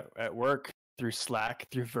guys at work through Slack,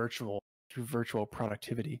 through virtual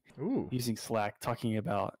productivity. Ooh. Using Slack, talking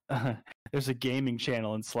about there's a gaming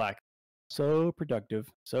channel in Slack. So productive.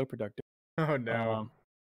 Oh no.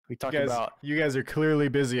 We talk about you guys are clearly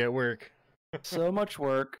busy at work. so much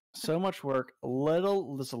work, just a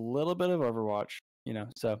little bit of Overwatch,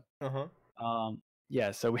 so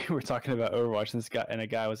yeah, so we were talking about Overwatch, and a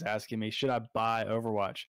guy was asking me, should I buy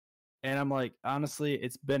Overwatch? And I'm like, honestly,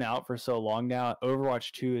 it's been out for so long now.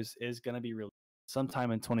 Overwatch 2 is going to be released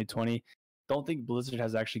sometime in 2020. Don't think Blizzard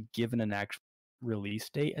has actually given an actual release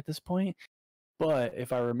date at this point. But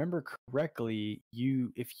if I remember correctly,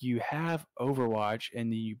 if you have Overwatch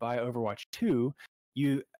and then you buy Overwatch 2,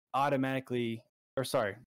 you automatically,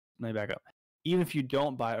 let me back up. Even if you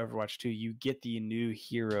don't buy Overwatch 2, you get the new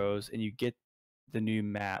heroes and you get the new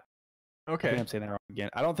map. Okay. I think I'm saying that wrong again.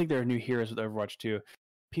 I don't think there are new heroes with Overwatch 2.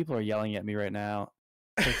 People are yelling at me right now.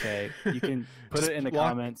 Okay, you can put it in the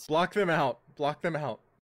comments. Block them out.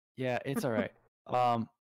 Yeah, it's all right.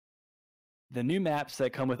 The new maps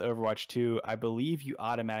that come with Overwatch 2, I believe you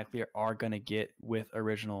automatically are going to get with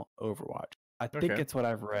original Overwatch. I think it's what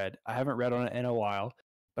I've read. I haven't read on it in a while,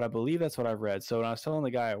 but I believe that's what I've read. So when I was telling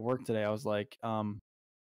the guy at work today, I was like,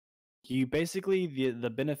 you basically, the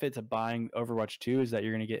benefit to buying Overwatch 2 is that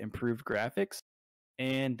you're going to get improved graphics,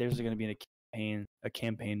 and there's going to be a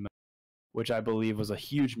campaign mode, which I believe was a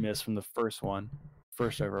huge miss from the first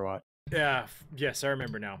Overwatch. Yeah, yes, I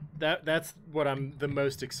remember now. That's what I'm the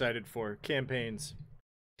most excited for. Campaigns.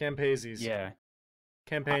 Campazes. Yeah.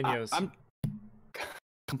 Campaños.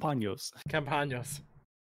 Campaños.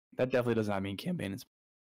 That definitely does not mean campaigns.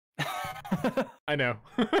 I know.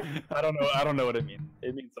 I don't know what it means.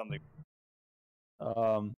 It means something.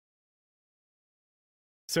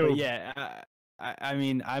 So yeah, I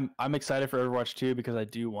mean, I'm excited for Overwatch 2 because I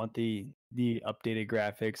do want the updated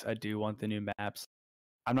graphics. I do want the new maps.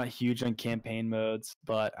 I'm not huge on campaign modes,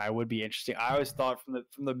 but I would be interesting. I always thought from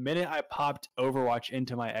the minute I popped Overwatch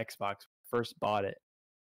into my Xbox, first bought it.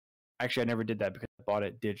 Actually, I never did that because I bought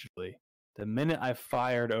it digitally. The minute I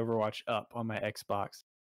fired Overwatch up on my Xbox,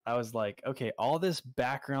 I was like, okay, all this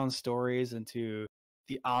background stories into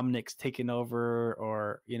the Omnics taking over,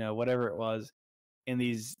 or whatever it was, and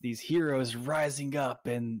these heroes rising up,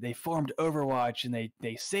 and they formed Overwatch, and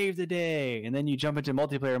they saved the day, and then you jump into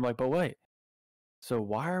multiplayer. I'm like, but wait, so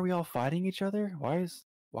why are we all fighting each other? Why is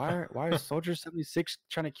Soldier 76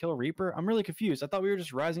 trying to kill Reaper? I'm really confused. I thought we were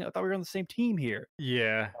just rising. I thought we were on the same team here.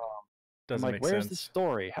 Yeah, I'm doesn't like, make where's sense. the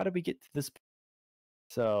story? How did we get to this?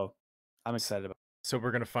 So I'm excited about. So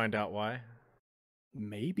we're gonna find out why.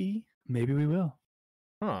 Maybe we will.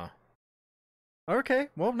 Huh. Okay,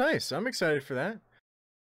 well, nice. I'm excited for that.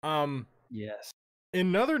 Yes.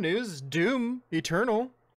 In other news, Doom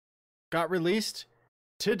Eternal got released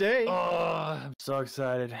today. Oh, I'm so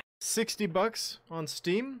excited. $60 on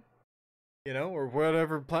Steam, or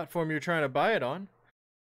whatever platform you're trying to buy it on.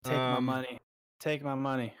 Take my money. Take my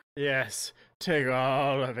money. Yes, take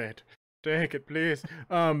all of it. Take it, please.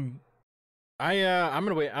 I'm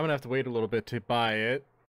gonna wait. I'm gonna have to wait a little bit to buy it,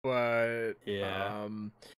 but yeah,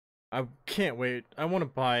 I can't wait. I want to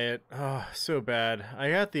buy it. Oh, so bad.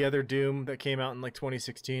 I got the other Doom that came out in like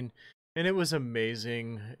 2016, and it was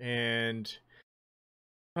amazing. And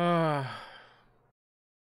I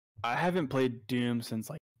haven't played Doom since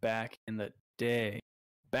like back in the day.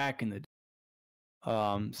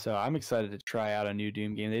 So I'm excited to try out a new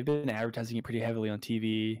Doom game. They've been advertising it pretty heavily on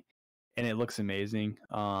TV, and it looks amazing.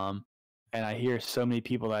 And I hear so many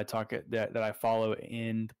people that I follow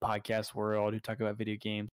in the podcast world who talk about video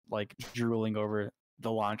games, like drooling over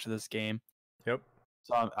the launch of this game. Yep.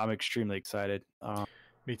 So I'm extremely excited.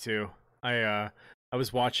 Me too. I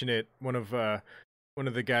was watching it. One of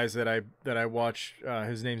the guys that I watch,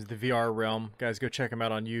 his name's the VR Realm. Guys, go check him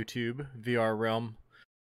out on YouTube. VR Realm.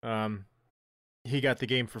 He got the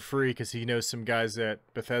game for free because he knows some guys at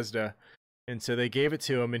Bethesda, and so they gave it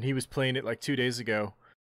to him, and he was playing it like 2 days ago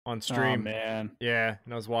on stream. Oh man. Yeah,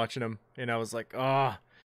 and I was watching him, and I was like,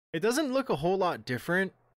 it doesn't look a whole lot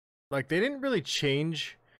different. Like, they didn't really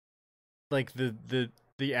change like the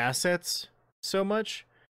assets so much.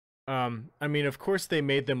 I mean, of course they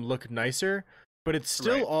made them look nicer, but it's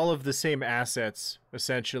still Right. all of the same assets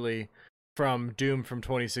essentially from Doom from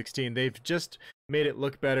 2016. They've just made it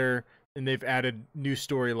look better, and they've added new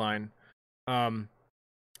storyline.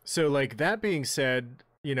 So like, that being said,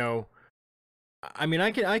 I mean,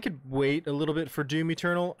 I could wait a little bit for Doom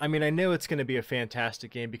Eternal. I mean, I know it's going to be a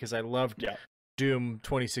fantastic game because I loved Doom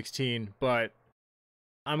 2016, but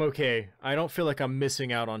I'm okay. I don't feel like I'm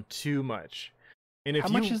missing out on too much. And if How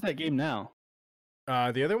much is that game now?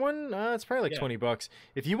 The other one, it's probably like $20.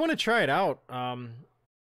 If you want to try it out,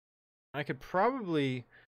 I could probably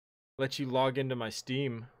let you log into my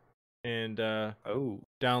Steam and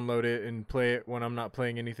download it and play it when I'm not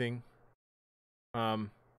playing anything.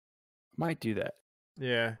 Might do that.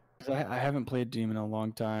 Yeah. 'Cause I haven't played Doom in a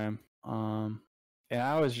long time. And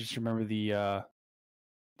I always just remember the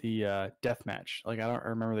deathmatch. Like, I don't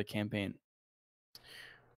remember the campaign.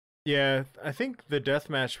 Yeah, I think the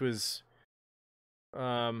deathmatch was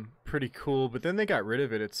pretty cool, but then they got rid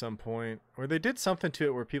of it at some point, or they did something to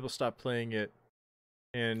it where people stopped playing it.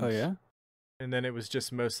 And Oh yeah. And then it was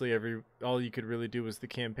just mostly all you could really do was the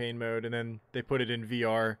campaign mode, and then they put it in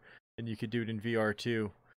VR, and you could do it in VR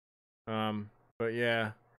too. But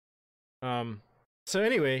yeah. So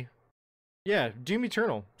anyway, yeah, Doom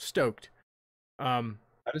Eternal, stoked.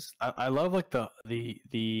 I love like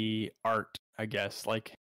the art, I guess,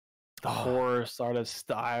 like the horror sort of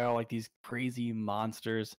style, like these crazy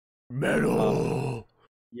monsters. Metal.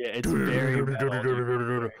 Yeah, it's very metal,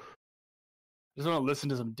 dude. Just want to listen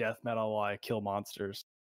to some death metal while I kill monsters.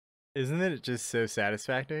 Isn't it just so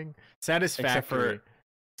satisfying? Satisfaction.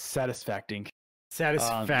 Satisfaction.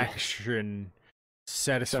 Satisfying.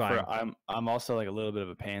 Except for I'm also like a little bit of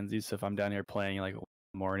a pansy, so if I'm down here playing like in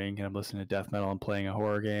the morning and I'm listening to death metal and playing a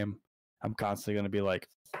horror game, I'm constantly gonna be like,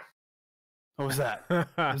 "What was that? What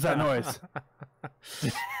was that noise?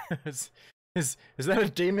 Is that a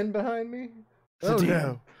demon behind me? Oh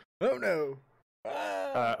no! Oh no!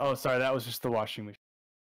 Oh, sorry, that was just the washing machine.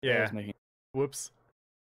 Yeah. Whoops.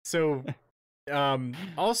 So,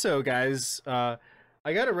 also, guys, I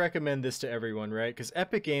gotta recommend this to everyone, right? Because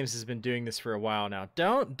Epic Games has been doing this for a while now.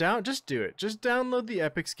 Just do it. Just download the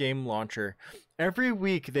Epic's game launcher. Every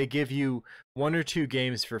week they give you 1 or 2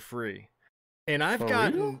 games for free, and I've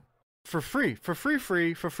gotten for free,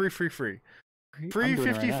 free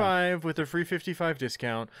 55 with a free 55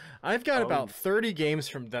 discount. I've got about 30 games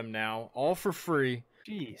from them now, all for free.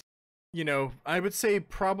 Jeez. I would say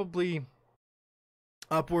probably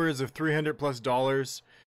upwards of $300+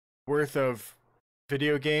 worth of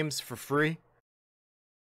video games for free.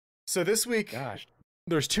 So this week, Gosh.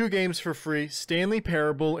 there's 2 games for free: Stanley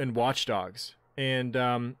Parable and Watch Dogs. And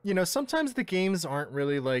sometimes the games aren't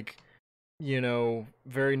really like,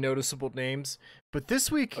 very noticeable names. But this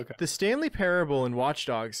week, Okay. the Stanley Parable and Watch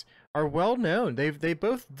Dogs are well known. They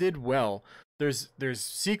both did well. There's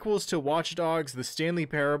sequels to Watch Dogs. The Stanley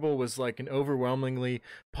Parable was like an overwhelmingly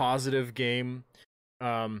positive game.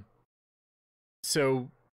 So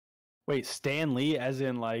Wait, Stan Lee, as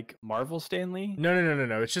in like Marvel Stan Lee?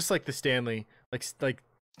 no. It's just like the Stanley, like Stanley.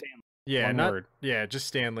 yeah, One not word. yeah, just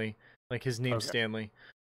Stanley, like his name's Okay. Stanley.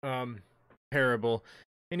 Parable,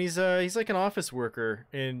 and he's like an office worker.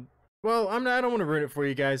 And well, I don't want to ruin it for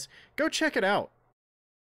you guys. Go check it out.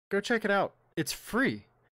 It's free.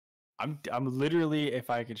 I'm literally, if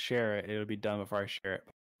I could share it, it would be done before I share it.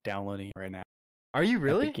 Downloading it right now. Are you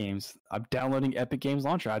really? Epic Games. I'm downloading Epic Games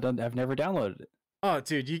Launcher. I've never downloaded it. Oh,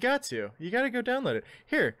 dude, you got to go download it.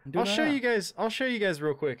 Here, I'm doing I'll that show now. you guys. I'll show you guys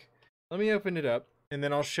real quick. Let me open it up, and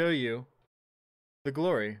then I'll show you the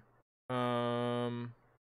glory.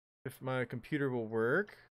 If my computer will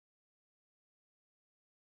work.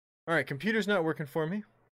 All right, computer's not working for me.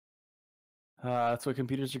 That's what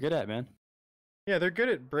computers are good at, man. Yeah, they're good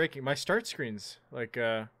at breaking my start screens. Like,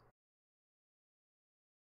 They're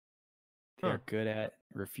Huh. good at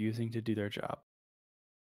refusing to do their job.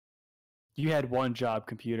 You had one job,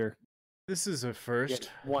 computer. this is a You had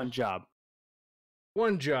first. one job.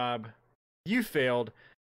 One job. You failed.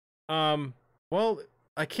 Well,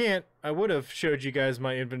 I can't. I would have showed you guys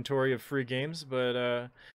my inventory of free games, but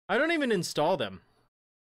I don't even install them.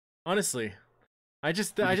 Honestly, I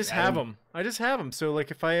just You I just just add have 'em. them. I just have them. So like,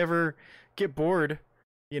 if I ever get bored,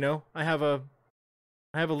 I have a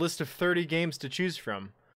list of 30 games to choose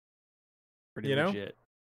from. Pretty You know? legit.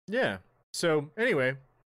 Yeah. So anyway,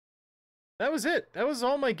 that was it. That was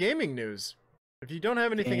all my gaming news. If you don't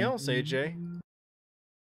have anything else, AJ,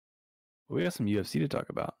 We got some UFC to talk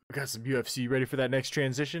about. we got some UFC. Ready for that next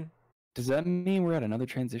transition? Does that mean we're at another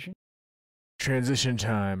transition? Transition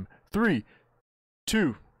time. 3,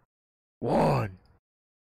 2, 1.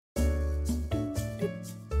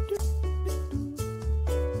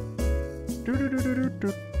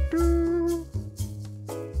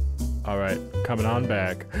 All right, coming on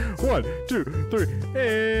back. 1, 2, 3,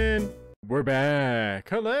 and we're back.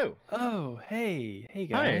 Hello. Oh, hey Hi.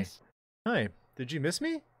 guys. Hi. Did you miss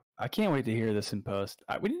me? I can't wait to hear this in post.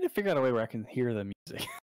 We need to figure out a way where I can hear the music.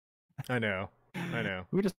 I know.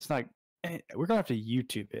 We're just like, we're gonna have to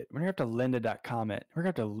YouTube it. We're gonna have to lynda.com it. We're gonna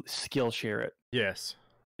have to Skillshare it. Yes.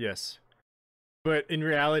 But in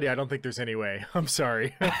reality, I don't think there's any way. I'm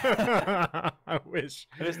sorry. I wish.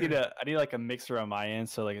 I need like a mixer on my end,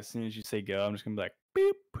 so like as soon as you say go, I'm just gonna be like,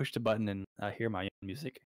 beep, push the button and hear my own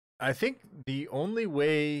music. I think the only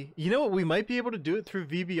way, we might be able to do it through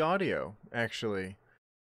VB Audio, actually.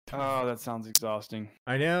 Oh, that sounds exhausting.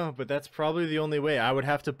 I know, but that's probably the only way. I would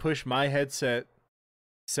have to push my headset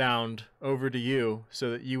sound over to you so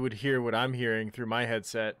that you would hear what I'm hearing through my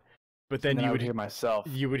headset. But then And you I would hear myself.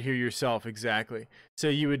 You would hear yourself, exactly. So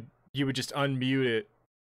you would just unmute it.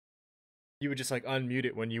 You would just like unmute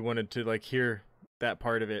it when you wanted to like hear that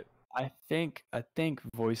part of it. I think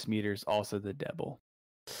voice meter's also the devil.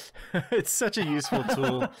 It's such a useful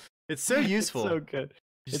tool. It's so useful. It's so good.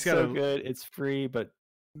 You just It's gotta, so good. It's free, but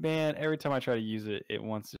man, every time I try to use it, it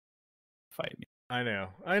wants to fight me. I know.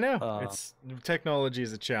 Uh, It's technology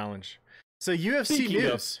is a challenge. So UFC Speaking of-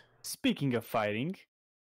 news. Speaking of fighting,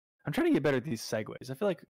 I'm trying to get better at these segues. I feel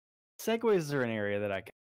like segues are an area that I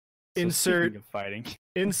can. So Insert- speaking of fighting.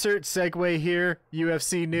 Insert segue here.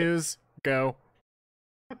 UFC news. Go.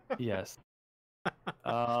 Yes.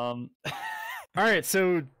 All right,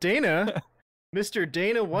 so Dana, Mr.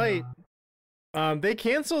 Dana White, they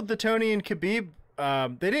canceled the Tony and Khabib.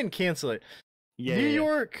 They didn't cancel it. Yeah. New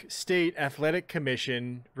York State Athletic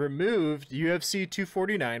Commission removed UFC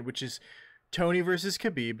 249, which is Tony versus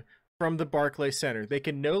Khabib, from the Barclays Center. They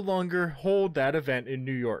can no longer hold that event in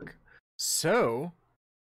New York. So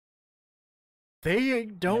they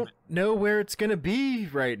don't know where it's going to be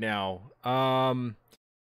right now.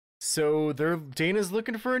 So Dana's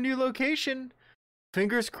looking for a new location.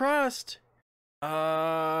 Fingers crossed.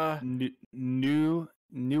 New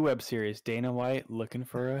web series. Dana White looking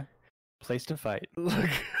for a place to fight. Look,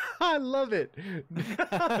 I love it.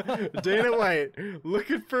 Dana White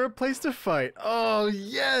looking for a place to fight. Oh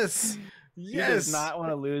yes, He yes. does not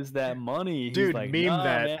want to lose that money. He's Dude, like, meme "Nah,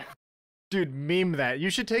 that." man." Dude, meme that. You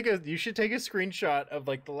should take a screenshot of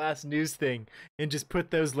like the last news thing and just put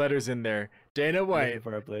those letters in there. Dana Looking White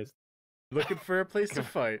for a place. looking for a place to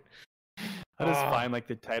fight. I just Ah. find like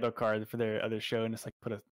the title card for their other show and just like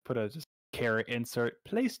put a just carrot insert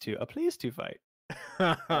a place to fight.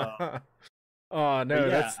 Uh, Oh but no, yeah,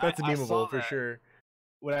 that's I saw memeable for that. sure.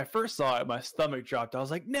 When I first saw it, my stomach dropped. I was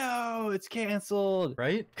like, "No, it's canceled."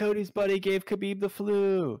 Right? Cody's buddy gave Khabib the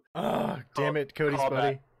flu. Oh, Call, damn it, Cody's call back,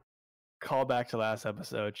 buddy. call back to last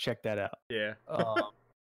episode. Check that out. Yeah.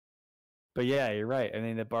 But yeah, you're right. I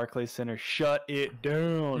mean, the Barclays Center shut it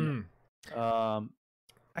down. Mm,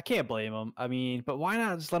 I can't blame them. I mean, but why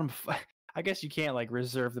not just let them? I guess you can't like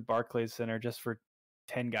reserve the Barclays Center just for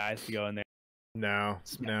 10 guys to go in there no,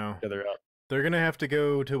 smack no. each other up. They're gonna have to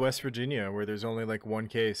go to West Virginia where there's only like one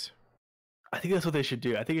case. I think that's what they should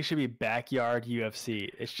do. I think it should be backyard UFC.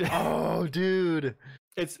 It's just Oh, dude.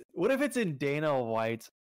 it's what if it's in Dana White's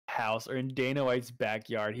house or in Dana White's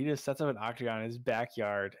backyard? He just sets up an octagon in his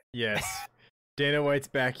backyard. Yes. Dana White's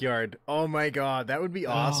backyard. Oh my god, that would be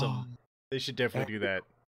awesome. Oh, They should definitely do that.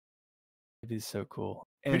 it is so cool.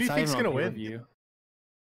 Who And do it's you not think's even on gonna win? pay-per-view.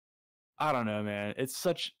 I don't know, man. That's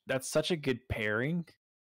such a good pairing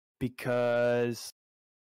because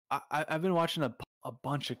I've been watching a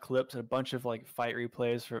bunch of clips, a bunch of like fight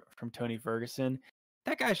replays from Tony Ferguson.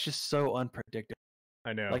 That guy's just so unpredictable.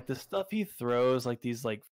 I know. Like the stuff he throws, like these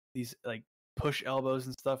push elbows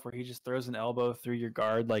and stuff, where he just throws an elbow through your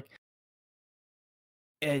guard. Like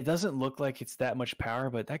it doesn't look like it's that much power,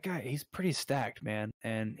 but that guy, he's pretty stacked, man,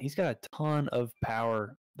 and he's got a ton of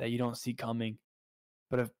power that you don't see coming.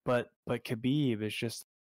 But Khabib is just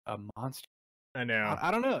a monster. I know.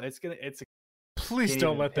 I don't know. It's Please can't don't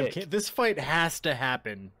even let them. pick. This fight has to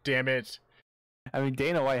happen. Damn it. I mean,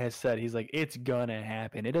 Dana White has said he's like, it's gonna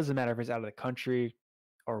happen. It doesn't matter if it's out of the country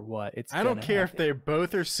or what. I don't gonna care if happen. they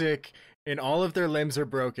both are sick and all of their limbs are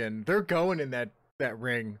broken. They're going in that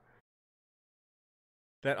ring.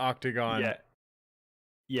 That octagon.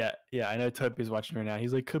 Yeah. I know Toby's watching right now.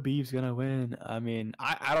 He's like, Khabib's gonna win. I mean,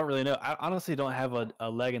 I don't really know. I honestly don't have a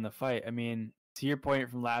leg in the fight. I mean, to your point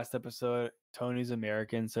from last episode, Tony's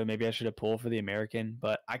American, so maybe I should have pulled for the American.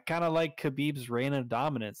 But I kind of like Khabib's reign of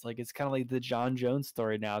dominance. Like it's kind of like the John Jones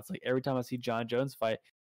story now. It's like every time I see John Jones fight,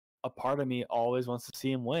 a part of me always wants to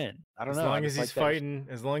see him win. I don't As know. long as he's fighting,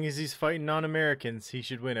 as long as he's fighting non-Americans, he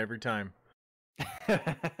should win every time.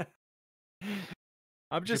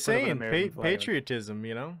 I'm just put up an saying, American flag. patriotism.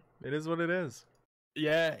 You know, it is what it is.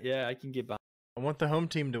 Yeah, I can get behind. I want the home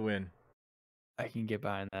team to win. I can get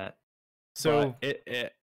behind that. So But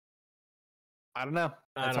I don't know.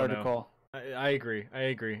 I That's don't hard know. to call. I agree.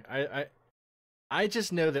 I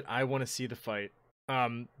just know that I want to see the fight.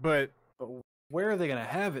 But But where are they gonna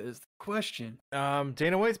have it is the question.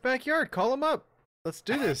 Dana White's backyard. Call him up. Let's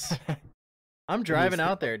do this. I'm driving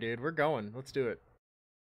out there, dude. We're going. Let's do it.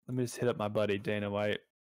 Let me just hit up my buddy Dana White.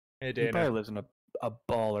 Hey, He Dana. probably lives in a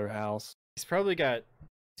baller house. He's probably got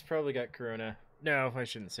corona. No, I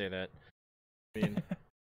shouldn't say that. I mean,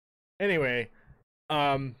 anyway,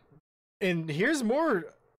 and here's more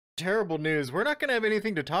terrible news. We're not going to have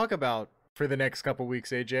anything to talk about for the next couple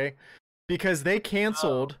weeks, AJ, because they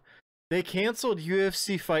canceled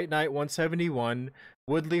UFC Fight Night 171,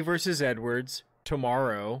 Woodley versus Edwards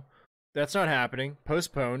tomorrow. That's not happening.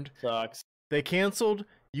 Postponed. Sucks. They canceled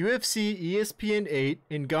UFC ESPN 8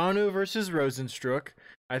 Ngannou versus Rosenstruck.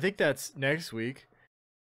 I think that's next week.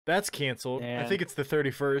 That's canceled. I Man. think it's the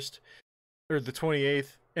 31st or the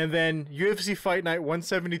 28th. And then UFC Fight Night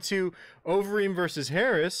 172 Overeem versus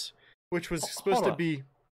Harris, which was supposed hold to on. be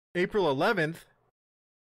April 11th.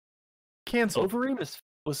 Canceled. Overeem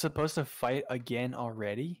was supposed to fight again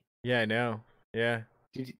already. Yeah, I know. Yeah.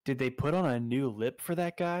 Did they put on a new lip for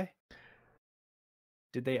that guy?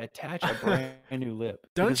 Did they attach a brand new lip?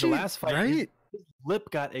 Don't Because you? the last fight, Right? his lip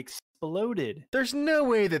got exploded. There's no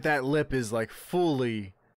way that lip is like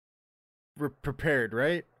fully prepared,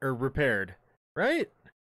 right? Or repaired, right?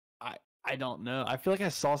 I don't know. I feel like I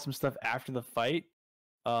saw some stuff after the fight,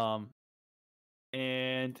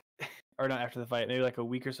 and or not after the fight, maybe like a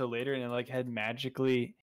week or so later, and it like had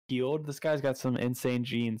magically healed. This guy's got some insane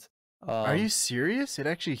genes. Are you serious? It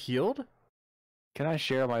actually healed? Can I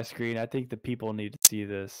share my screen? I think the people need to see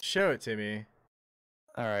this. Show it to me.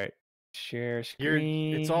 All right, share You're,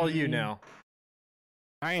 screen. it's all you now.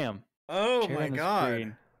 I am. Oh Sharing my the god.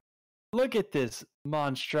 screen. Look at this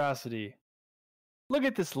monstrosity. Look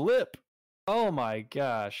at this lip. Oh my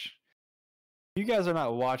gosh. If you guys are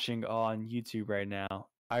not watching on YouTube right now,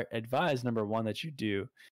 I advise number one that you do.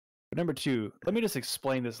 But number two, let me just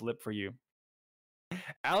explain this lip for you.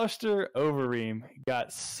 Alistair Overeem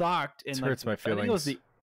got socked in This like, hurts my I think it was feelings.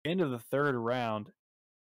 the end of the third round.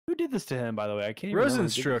 Who did this to him, by the way? I can't even remember who did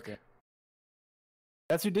this to Rosenstruck. him.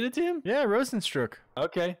 That's who did it to him? Yeah, Rosenstruck.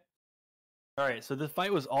 Okay. All right, so the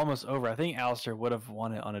fight was almost over. I think Alistair would have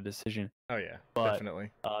won it on a decision. Oh yeah, But-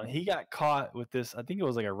 definitely. He got caught with this. I think it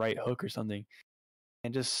was like a right hook or something.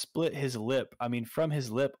 and just split his lip. I mean, from his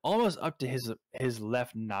lip almost up to his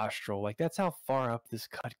left nostril. Like that's how far up this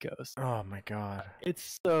cut goes. Oh my god.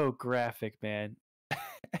 It's so graphic, man.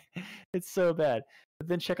 It's so bad. But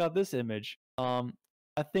then check out this image.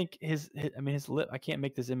 I think his lip. I can't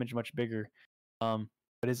make this image much bigger.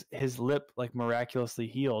 But his lip like miraculously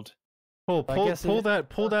healed. Pull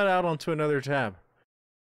that out onto another tab.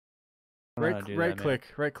 Right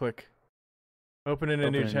click. Open in a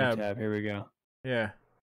new tab. Here we go. Yeah.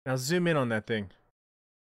 Now zoom in on that thing.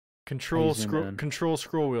 Control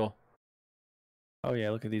scroll wheel. Oh yeah,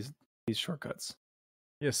 look at these shortcuts.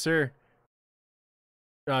 Yes, sir.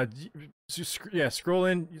 Scroll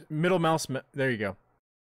in middle mouse. There you go.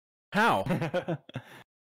 How?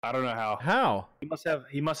 I don't know how. How? He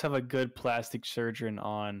must have a good plastic surgeon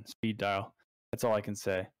on speed dial. That's all I can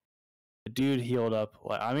say. The dude healed up.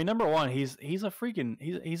 I mean, number one, he's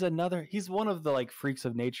one of the like freaks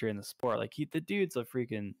of nature in the sport. Like the dude's a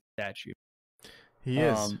freaking statue. He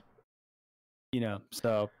is.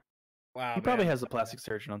 So wow. He probably has a plastic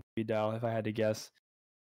surgeon on speed dial, if I had to guess.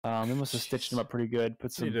 They must have stitched him up pretty good.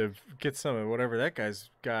 Need to get some of whatever that guy's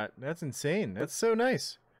got. That's insane. That's so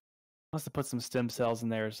nice. Must have put some stem cells in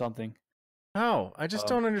there or something. How? I just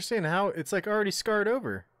don't understand how it's like already scarred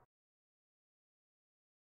over.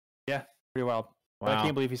 Yeah, pretty wild. Wow. But I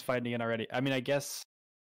can't believe he's fighting again already. I mean, I guess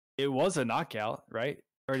it was a knockout, right?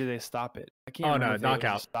 Or did they stop it? I can't remember.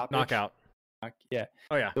 Knockout. Yeah.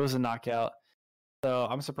 Oh yeah. It was a knockout. So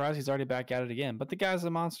I'm surprised he's already back at it again. But the guy's a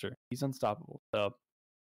monster. He's unstoppable. So.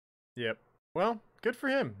 Yep. Well, good for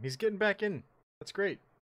him. He's getting back in. That's great.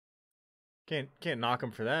 Can't knock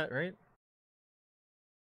him for that, right?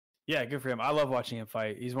 Yeah, good for him. I love watching him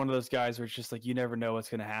fight. He's one of those guys where it's just like you never know what's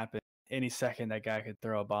gonna happen. Any second that guy could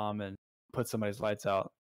throw a bomb and put somebody's lights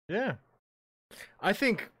out. Yeah. I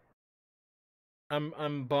think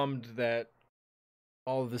I'm bummed that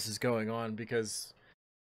all of this is going on because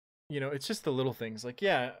it's just the little things. Like,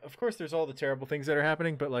 yeah, of course there's all the terrible things that are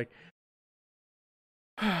happening, but like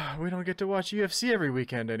we don't get to watch UFC every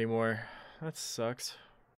weekend anymore. That sucks.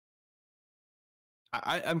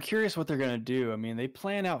 I'm curious what they're gonna do. I mean, they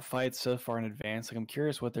plan out fights so far in advance. Like, I'm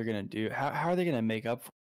curious what they're gonna do. How are they gonna make up?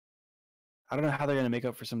 I don't know how they're gonna make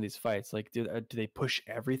up for some of these fights. Like, do they push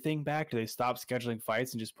everything back? Do they stop scheduling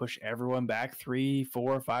fights and just push everyone back 3,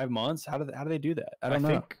 4, 5 months? How do they do that? I don't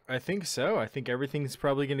know. I think so. I think everything's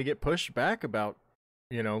probably gonna get pushed back about,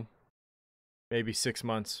 maybe 6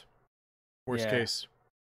 months. Worst case.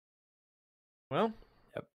 Well.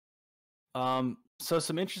 Yep. So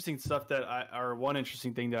some interesting stuff one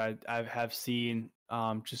interesting thing that I have seen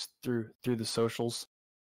just through the socials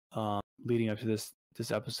leading up to this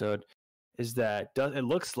episode is that it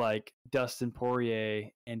looks like Dustin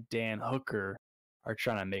Poirier and Dan Hooker are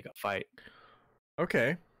trying to make a fight.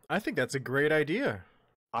 Okay. I think that's a great idea.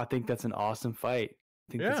 I think that's an awesome fight.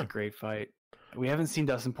 I think that's a great fight. We haven't seen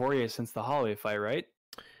Dustin Poirier since the Holloway fight, right?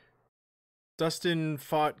 Dustin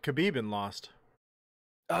fought Khabib and lost.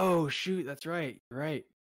 Oh shoot, that's right. Right.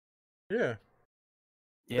 Yeah.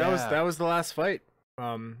 Yeah. That was the last fight.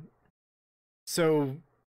 So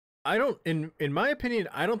I don't in my opinion,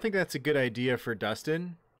 I don't think that's a good idea for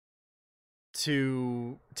Dustin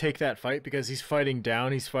to take that fight because he's fighting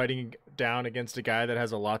down against a guy that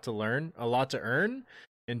has a lot to earn,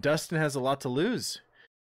 and Dustin has a lot to lose.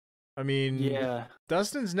 I mean,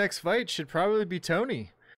 Dustin's next fight should probably be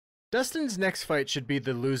Tony. Dustin's next fight should be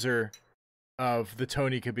the loser of the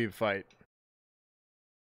Tony Khabib fight.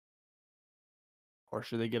 Or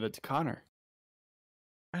should they give it to Conor?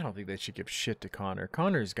 I don't think they should give shit to Conor.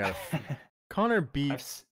 Conor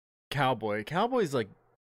beat Cowboy. Cowboy's like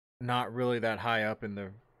not really that high up in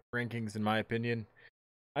the rankings in my opinion.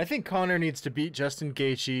 I think Conor needs to beat Justin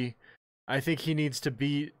Gaethje. I think he needs to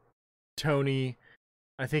beat Tony.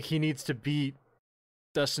 I think he needs to beat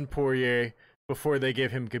Dustin Poirier before they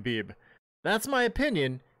give him Khabib. That's my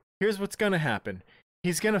opinion. Here's what's gonna happen.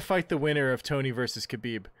 He's gonna fight the winner of Tony versus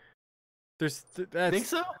Khabib. Think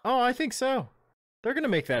so? Oh, I think so. They're gonna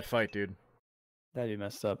make that fight, dude. That'd be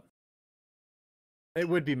messed up. It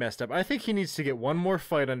would be messed up. I think he needs to get one more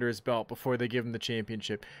fight under his belt before they give him the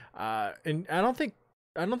championship. And I don't think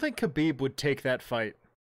Khabib would take that fight.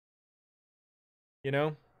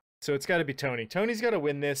 So it's got to be Tony. Tony's got to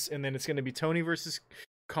win this, and then it's going to be Tony versus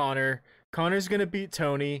Conor. Conor's going to beat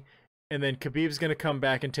Tony, and then Khabib's going to come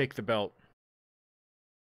back and take the belt.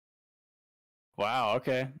 Wow,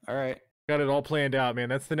 okay. All right. Got it all planned out, man.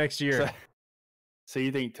 That's the next year. So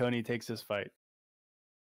you think Tony takes this fight?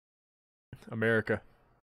 America.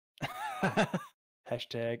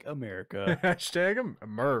 Hashtag America. Hashtag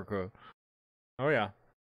America. Oh, yeah.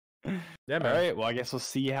 Yeah, All man. right. Well, I guess we'll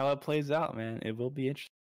see how it plays out, man. It will be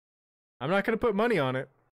interesting. I'm not gonna put money on it.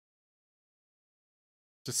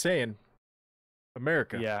 Just saying,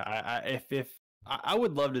 America. Yeah. I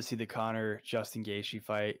would love to see the Connor Justin Gaethje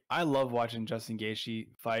fight. I love watching Justin Gaethje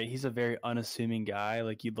fight. He's a very unassuming guy.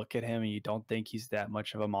 Like you look at him and you don't think he's that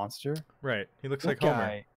much of a monster. Right. He looks That like Homer.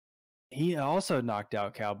 guy, he also knocked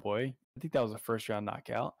out Cowboy. I think that was a first round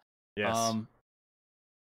knockout. Yes.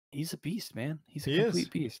 He's a beast, man. He's a He complete is.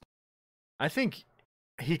 beast. I think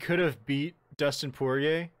he could have beat Dustin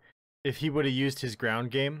Poirier if he would have used his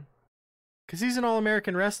ground game, because he's an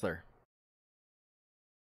All-American wrestler.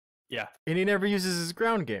 Yeah. And he never uses his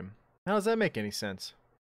ground game. How does that make any sense?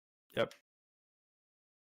 Yep.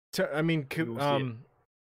 I mean, We'll see it.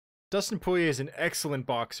 Dustin Poirier is an excellent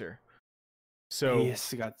boxer. So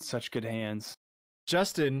He's got such good hands.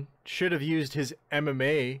 Justin should have used his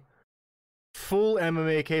full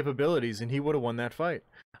MMA capabilities, and he would have won that fight.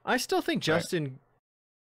 I still think Justin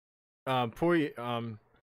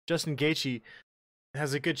Gaethje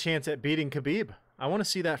has a good chance at beating Khabib. I want to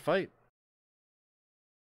see that fight.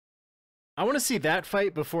 I want to see that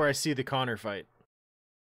fight before I see the Conor fight.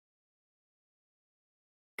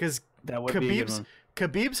 Because That would be a good one.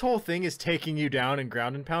 Khabib's whole thing is taking you down and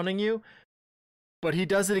ground and pounding you, but he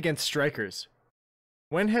does it against strikers.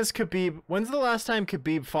 When's the last time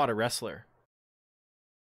Khabib fought a wrestler?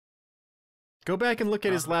 Go back and look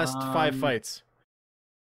at his last 5 fights.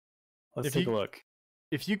 Let's take a look.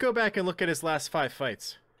 If you go back and look at his last 5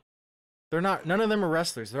 fights, none of them are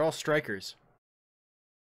wrestlers. They're all strikers.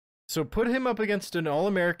 So put him up against an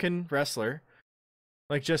all-American wrestler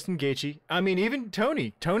like Justin Gaethje. I mean, even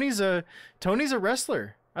Tony. Tony's a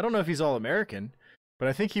wrestler. I don't know if he's all-American, but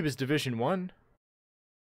I think he was Division 1.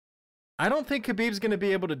 I don't think Khabib's going to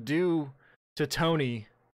be able to do to Tony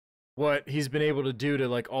what he's been able to do to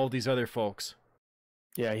like all these other folks.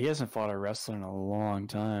 Yeah, he hasn't fought a wrestler in a long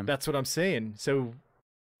time. That's what I'm saying. So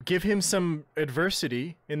give him some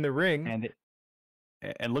adversity in the ring.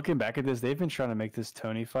 And looking back at this, they've been trying to make this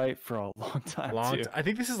Tony fight for a long time too. I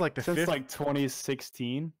think this is like the Since 5th. like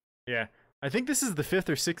 2016. Yeah, I think this is the 5th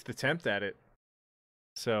or 6th attempt at it.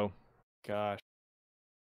 So, Gosh,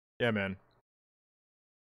 yeah, man.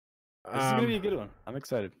 this is gonna be a good one. I'm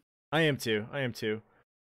excited. I am too.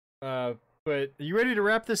 But are you ready to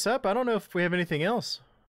wrap this up? I don't know if we have anything else.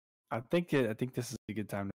 I think this is a good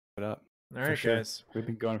time to wrap it up. All right, sure. guys. We've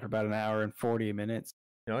been going for about an hour and 40 minutes.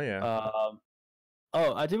 Oh yeah.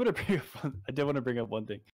 I did want to bring up one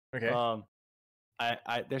thing. Okay.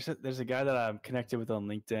 There's a guy that I'm connected with on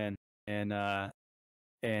LinkedIn,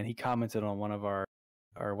 and he commented on one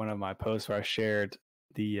of my posts where I shared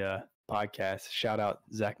the podcast. Shout out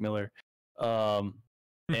Zach Miller.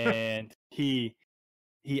 And he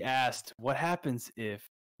asked, "What happens if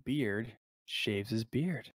Beard shaves his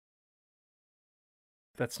beard?"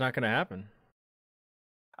 That's not gonna happen.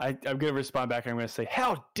 I'm gonna respond back. And I'm gonna say,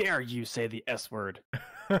 "How dare you say the S word?"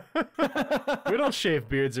 We don't shave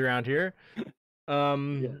beards around here.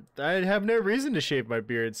 I have no reason to shave my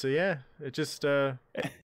beard, so yeah, it just I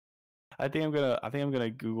think I'm gonna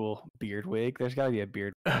Google beard wig. There's gotta be a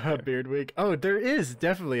beard. a beard wig. Oh, there is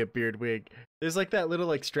definitely a beard wig. There's like that little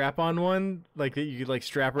like strap-on one, like that you could like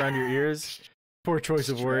strap around your ears. Poor choice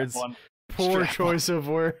of words. Poor choice of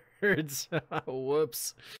words.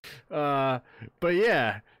 Whoops. But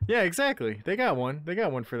yeah, exactly. They got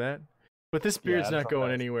one for that. But this beard's not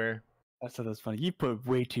going anywhere. That's funny. You put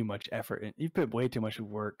way too much effort in. You put way too much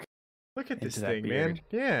work. Look at this into that thing, man. beard.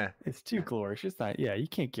 Yeah. It's too glorious. It's not. Yeah, you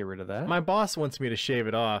can't get rid of that. My boss wants me to shave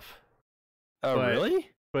it off, Oh, but-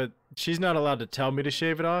 really? but she's not allowed to tell me to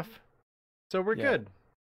shave it off. So we're Yeah. good.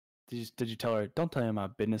 Did you tell her? Don't tell him my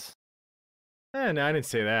business. No, I didn't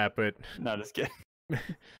say that, but No, just kidding.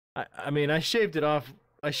 I mean, I shaved it off.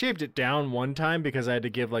 I shaved it down one time because I had to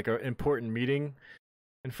give like an important meeting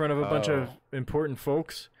in front of a bunch of important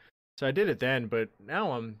folks. So I did it then, but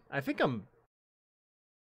now I think I'm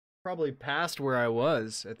probably past where I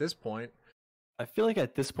was at this point. I feel like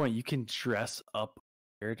at this point you can dress up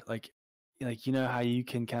weird. Like you know how you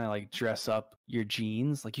can kind of like dress up your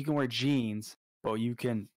jeans. Like you can wear jeans, but you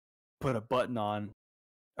can put a button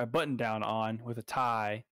down on with a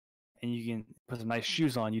tie, and you can put some nice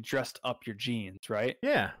shoes on. You dressed up your jeans, right?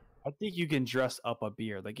 Yeah. I think you can dress up a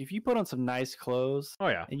beard. Like if you put on some nice clothes Oh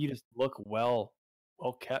yeah. and you just look well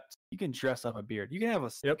kept, you can dress up a beard. You can have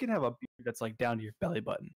a beard that's like down to your belly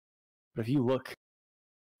button. But if you look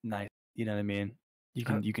nice, you know what I mean? You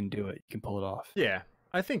can do it. You can pull it off. Yeah.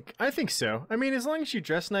 I think so. I mean, as long as you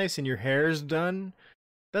dress nice and your hair's done,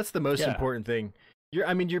 that's the most important thing.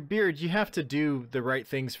 Your beard, you have to do the right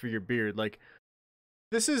things for your beard. Like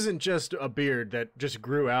this isn't just a beard that just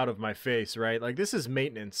grew out of my face, right? Like this is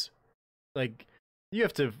maintenance. Like you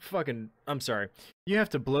have to fucking I'm sorry. You have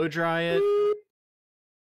to blow dry it.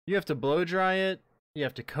 You have to blow dry it. You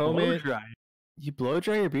have to comb Blow it. dry. You blow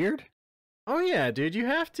dry your beard? Oh yeah, dude, you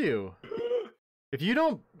have to. If you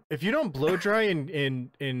don't blow dry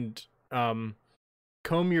and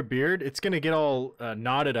comb your beard, it's gonna get all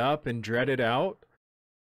knotted up and dreaded out,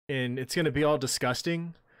 and it's gonna be all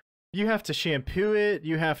disgusting. You have to shampoo it.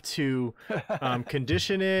 You have to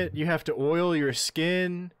condition it. You have to oil your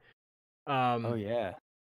skin. Oh yeah.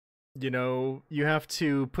 You know, you have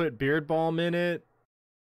to put beard balm in it.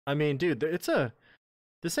 I mean, dude,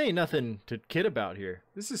 this ain't nothing to kid about here.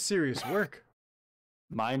 This is serious work.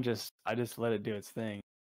 Mine I just let it do its thing.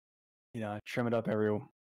 You know, I trim it up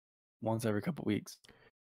once every couple weeks.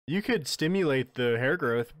 You could stimulate the hair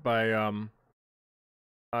growth by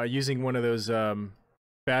using one of those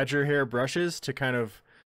badger hair brushes to kind of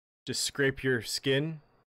just scrape your skin.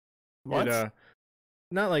 What?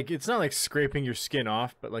 It's not like scraping your skin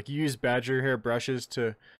off, but like you use badger hair brushes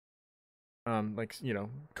to like, you know,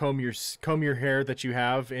 comb your hair that you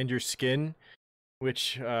have and your skin,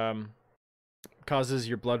 which causes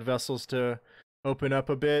your blood vessels to open up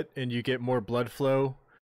a bit and you get more blood flow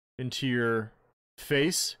into your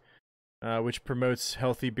face, which promotes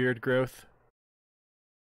healthy beard growth.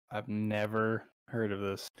 I've never heard of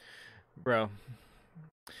this. Bro,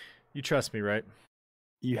 you trust me, right?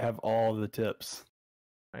 You have all the tips.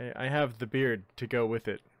 I have the beard to go with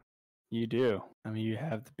it. You do. I mean, you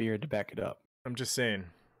have the beard to back it up. I'm just saying.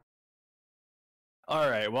 All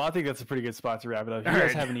right. Well, I think that's a pretty good spot to wrap it up. If you All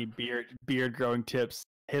guys right. have any beard growing tips,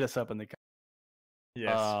 hit us up in the comments.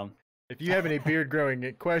 Yes. If you have any beard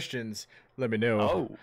growing questions, let me know. Oh,